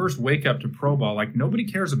just my first wake up to pro ball. Like, nobody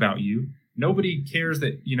cares about you. Nobody cares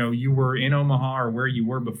that, you were in Omaha or where you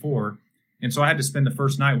were before. And so I had to spend the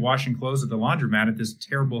first night washing clothes at the laundromat at this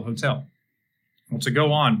terrible hotel. Well, to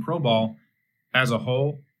go on, pro ball as a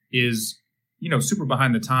whole is, super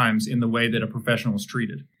behind the times in the way that a professional is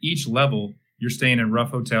treated. Each level, you're staying in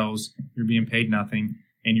rough hotels, you're being paid nothing,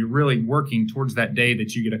 and you're really working towards that day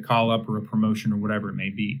that you get a call up or a promotion or whatever it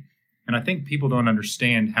may be. And I think people don't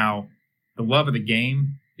understand how the love of the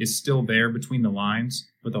game is still there between the lines,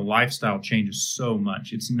 but the lifestyle changes so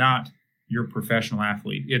much. It's not your professional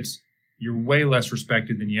athlete. You're way less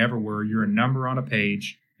respected than you ever were. You're a number on a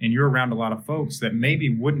page, and you're around a lot of folks that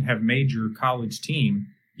maybe wouldn't have made your college team,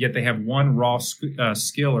 yet they have one raw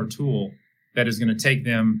skill or tool that is going to take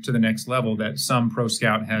them to the next level that some pro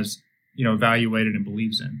scout has, evaluated and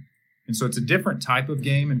believes in. And so it's a different type of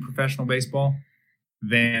game in professional baseball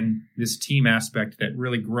than this team aspect that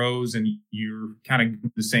really grows and you're kind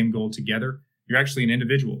of the same goal together. You're actually an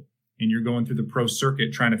individual and you're going through the pro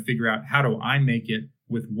circuit trying to figure out, how do I make it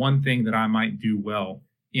with one thing that I might do well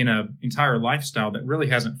in an entire lifestyle that really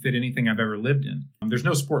hasn't fit anything I've ever lived in. There's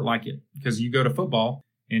no sport like it, because you go to football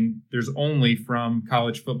and there's only from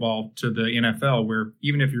college football to the NFL, where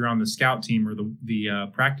even if you're on the scout team or the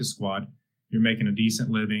practice squad, you're making a decent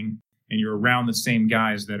living and you're around the same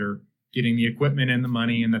guys that are getting the equipment and the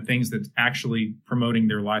money and the things that's actually promoting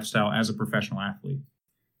their lifestyle as a professional athlete.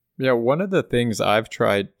 Yeah, one of the things I've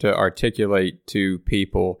tried to articulate to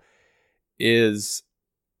people is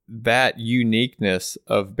that uniqueness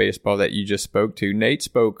of baseball that you just spoke to. Nate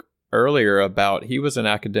spoke earlier about he was an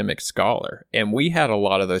academic scholar, and we had a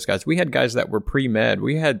lot of those guys. We had guys that were pre-med.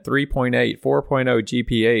 We had 3.8, 4.0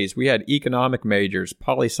 GPAs. We had economic majors,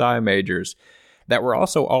 poli-sci majors that were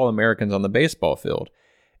also All-Americans on the baseball field.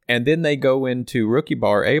 And then they go into rookie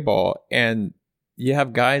ball or A-ball, and you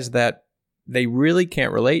have guys that they really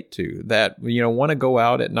can't relate to, that, you know, want to go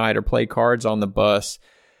out at night or play cards on the bus,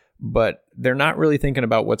 but they're not really thinking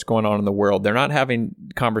about what's going on in the world. They're not having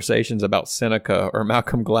conversations about Seneca or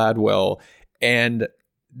Malcolm Gladwell. And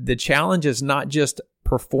the challenge is not just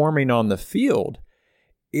performing on the field.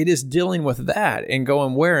 It is dealing with that and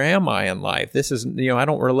going, where am I in life? This is, you know, I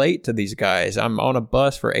don't relate to these guys. I'm on a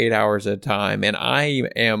bus for 8 hours at a time, and I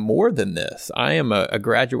am more than this. I am a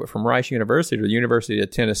graduate from Rice University or the University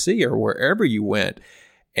of Tennessee or wherever you went.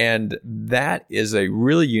 And that is a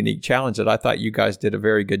really unique challenge that I thought you guys did a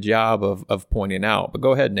very good job of pointing out. But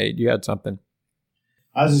go ahead, Nate. You had something.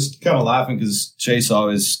 I was just kind of laughing because Chase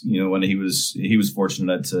always, you know, when he was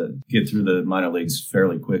fortunate to get through the minor leagues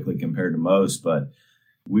fairly quickly compared to most, but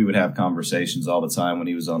we would have conversations all the time when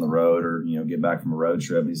he was on the road or, you know, get back from a road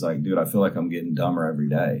trip. He's like, dude, I feel like I'm getting dumber every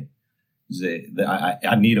day.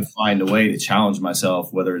 I need to find a way to challenge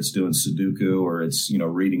myself, whether it's doing Sudoku or it's, you know,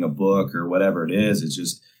 reading a book or whatever it is. It's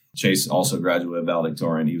just Chase also graduated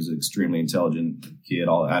valedictorian. He was an extremely intelligent kid,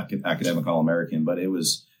 academic All-American, but it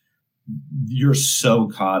was, you're so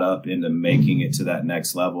caught up into making it to that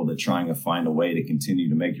next level that trying to find a way to continue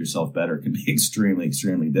to make yourself better can be extremely,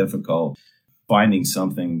 extremely difficult. Finding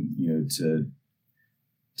something, you know,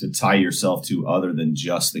 to tie yourself to other than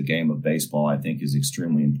just the game of baseball, I think is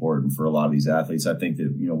extremely important for a lot of these athletes. I think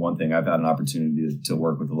that, you know, one thing I've had an opportunity to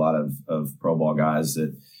work with a lot of pro ball guys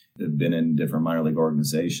that have been in different minor league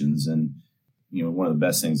organizations. And, you know, one of the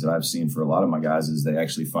best things that I've seen for a lot of my guys is they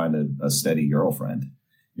actually find a steady girlfriend.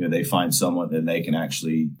 You know, they find someone that they can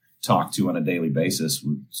actually talk to on a daily basis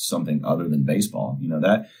with something other than baseball. You know,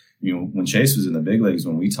 that, you know, when Chase was in the big leagues,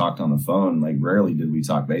 when we talked on the phone, like rarely did we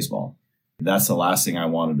talk baseball. That's the last thing I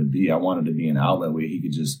wanted to be. I wanted to be an outlet where he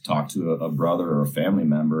could just talk to a brother or a family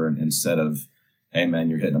member, and instead of, hey man,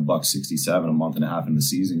 you're hitting $1.67 a month and a half in the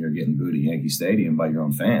season, you're getting booed at Yankee Stadium by your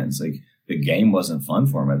own fans. Like, the game wasn't fun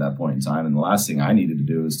for him at that point in time. And the last thing I needed to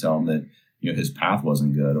do was tell him that, you know, his path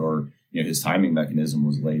wasn't good, or, you know, his timing mechanism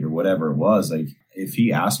was late, or whatever it was. Like, if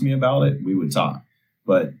he asked me about it, we would talk.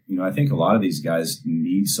 But, you know, I think a lot of these guys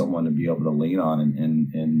need someone to be able to lean on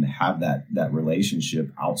and have that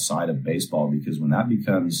relationship outside of baseball, because when that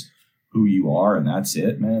becomes who you are and that's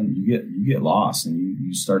it, man, you get lost and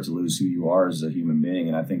you start to lose who you are as a human being.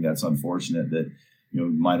 And I think that's unfortunate that, you know,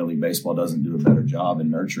 minor league baseball doesn't do a better job in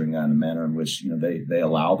nurturing that in a manner in which, you know, they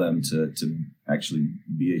allow them to actually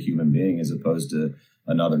be a human being as opposed to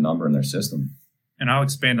another number in their system. And I'll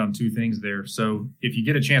expand on two things there. So if you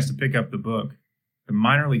get a chance to pick up the book, the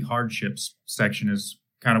minor league hardships section is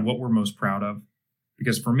kind of what we're most proud of,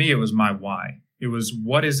 because for me, it was my why. It was,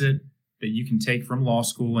 what is it that you can take from law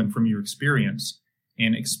school and from your experience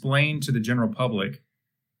and explain to the general public,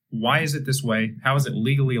 why is it this way? How is it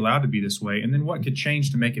legally allowed to be this way? And then what could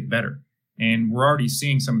change to make it better? And we're already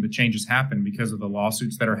seeing some of the changes happen because of the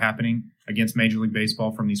lawsuits that are happening against Major League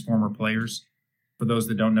Baseball from these former players. For those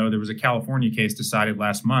that don't know, there was a California case decided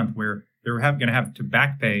last month where they're going to have to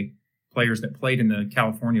back pay players that played in the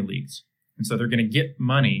California leagues. And so they're going to get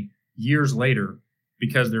money years later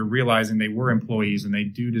because they're realizing they were employees and they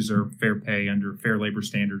do deserve fair pay under fair labor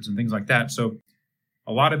standards and things like that. So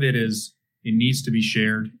a lot of it is, it needs to be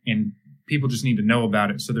shared and people just need to know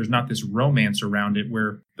about it. So there's not this romance around it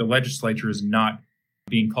where the legislature is not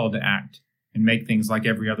being called to act and make things like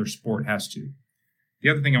every other sport has to. The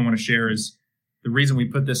other thing I want to share is the reason we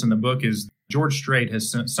put this in the book is George Strait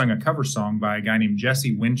has sung a cover song by a guy named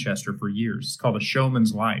Jesse Winchester for years. It's called A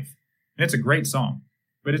Showman's Life. And it's a great song,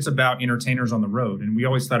 but it's about entertainers on the road. And we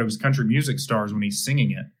always thought it was country music stars when he's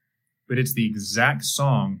singing it, but it's the exact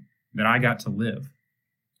song that I got to live.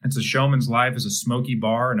 It's a showman's life as a smoky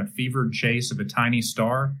bar and a fevered chase of a tiny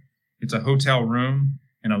star. It's a hotel room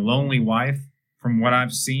and a lonely wife. From what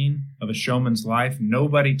I've seen of a showman's life,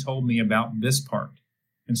 nobody told me about this part.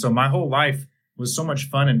 And so my whole life was so much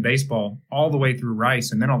fun in baseball all the way through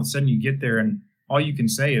Rice. And then all of a sudden you get there and all you can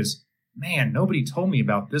say is, man, nobody told me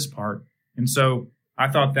about this part. And so I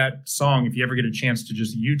thought that song, if you ever get a chance to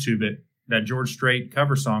just YouTube it, that George Strait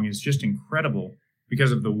cover song is just incredible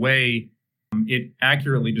because of the way it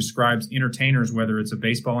accurately describes entertainers, whether it's a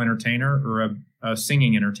baseball entertainer or a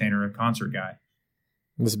singing entertainer, a concert guy.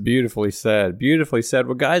 That's beautifully said. Beautifully said.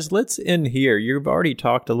 Well, guys, let's end here. You've already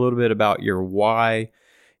talked a little bit about your why.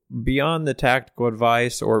 Beyond the tactical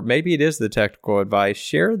advice, or maybe it is the technical advice,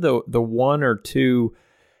 share the one or two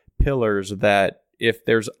pillars that if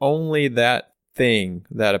there's only that thing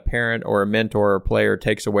that a parent or a mentor or player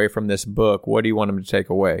takes away from this book, what do you want them to take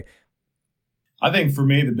away? I think for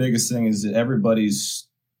me, the biggest thing is that everybody's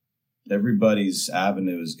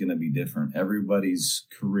avenue is going to be different. Everybody's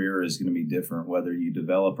career is going to be different, whether you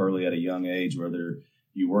develop early at a young age, whether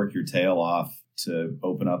you work your tail off to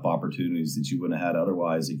open up opportunities that you wouldn't have had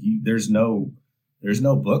otherwise. There's no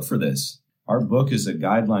book for this. Our book is a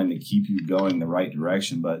guideline to keep you going the right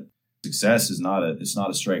direction, but success is not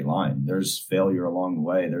a straight line. There's failure along the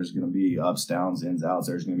way. There's going to be ups, downs, ins, outs.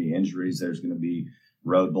 There's going to be injuries. There's going to be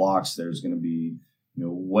roadblocks. There's going to be,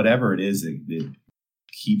 whatever it is that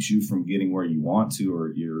keeps you from getting where you want to,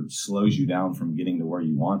 or slows you down from getting to where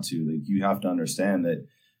you want to. Like, you have to understand that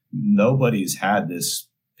nobody's had this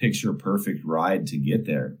picture perfect ride to get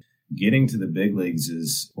there. Getting to the big leagues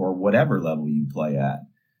is, or whatever level you play at,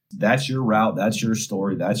 that's your route, that's your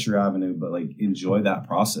story, that's your avenue, but enjoy that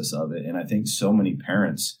process of it. And I think so many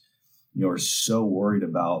parents, are so worried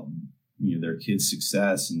about, their kids'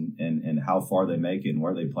 success and how far they make it and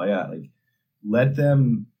where they play at. Let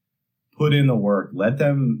them put in the work, let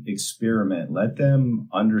them experiment, let them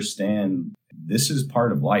understand this is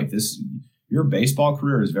part of life. Your baseball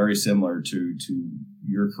career is very similar to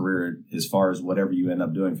your career as far as whatever you end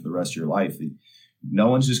up doing for the rest of your life. No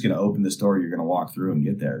one's just going to open this door you're going to walk through and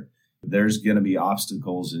get there. There's going to be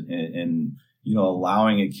obstacles and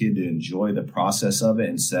allowing a kid to enjoy the process of it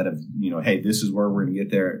instead of, hey, this is where we're going to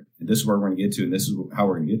get there. This is where we're going to get to, and this is how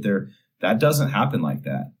we're going to get there. That doesn't happen like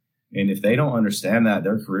that. And if they don't understand that,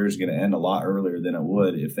 their career is going to end a lot earlier than it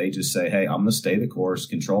would if they just say, hey, I'm going to stay the course,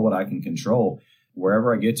 control what I can control.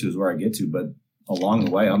 Wherever I get to is where I get to. But along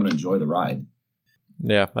the way, I'm going to enjoy the ride.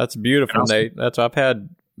 Yeah, that's beautiful, Nate. I've had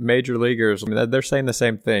major leaguers, they're saying the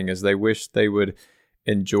same thing, is they wish they would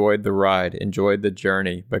enjoy the ride, enjoy the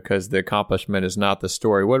journey, because the accomplishment is not the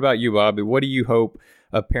story. What about you, Bobby? What do you hope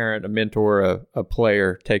a parent, a mentor, a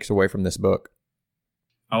player takes away from this book?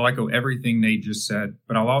 I'll echo everything Nate just said,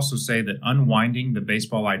 but I'll also say that unwinding the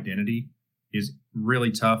baseball identity is really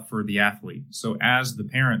tough for the athlete. So as the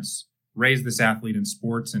parents raise this athlete in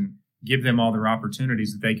sports and give them all their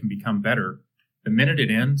opportunities that they can become better, the minute it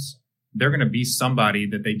ends, they're going to be somebody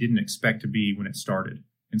that they didn't expect to be when it started.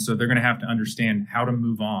 And so they're going to have to understand how to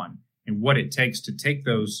move on and what it takes to take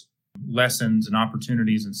those lessons and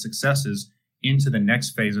opportunities and successes into the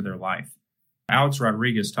next phase of their life. Alex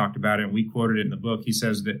Rodriguez talked about it, and we quoted it in the book. He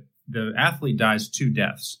says that the athlete dies two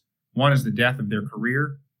deaths. One is the death of their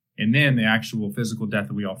career, and then the actual physical death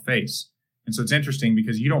that we all face. And so it's interesting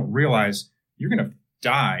because you don't realize you're going to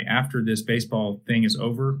die after this baseball thing is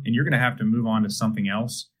over, and you're going to have to move on to something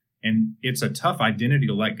else. And it's a tough identity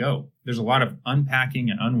to let go. There's a lot of unpacking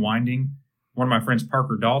and unwinding. One of my friends,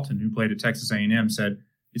 Parker Dalton, who played at Texas A&M, said,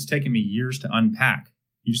 it's taken me years to unpack.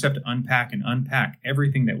 You just have to unpack and unpack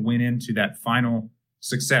everything that went into that final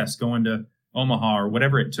success, going to Omaha or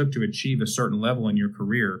whatever it took to achieve a certain level in your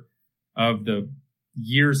career, of the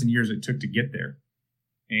years and years it took to get there.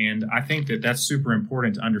 And I think that that's super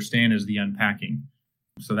important to understand, is the unpacking.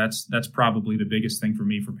 So that's probably the biggest thing for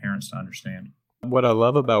me, for parents to understand. What I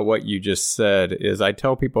love about what you just said is I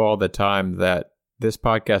tell people all the time that this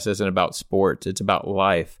podcast isn't about sports, it's about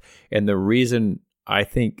life. And the reason I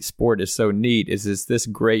think sport is so neat is it's this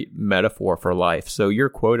great metaphor for life. So your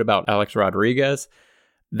quote about Alex Rodriguez,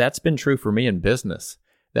 that's been true for me in business.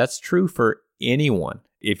 That's true for anyone.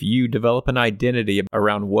 If you develop an identity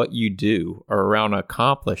around what you do or around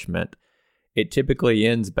accomplishment, it typically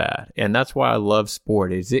ends bad. And that's why I love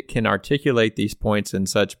sport, is it can articulate these points in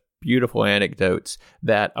such beautiful anecdotes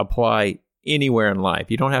that apply anywhere in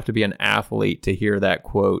life. You don't have to be an athlete to hear that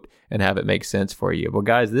quote and have it make sense for you. Well,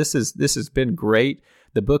 guys, this has been great.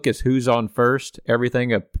 The book is Who's on First,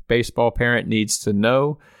 everything a baseball parent needs to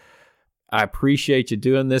know. I appreciate you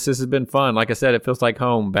doing this. This has been fun. Like I said, it feels like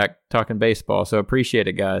home back talking baseball. So appreciate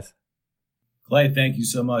it, guys. Clay, thank you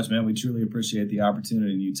so much, man. We truly appreciate the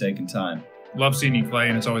opportunity and you taking time. Love seeing you, Clay,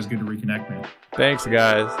 and it's always good to reconnect, man. Thanks,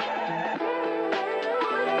 guys.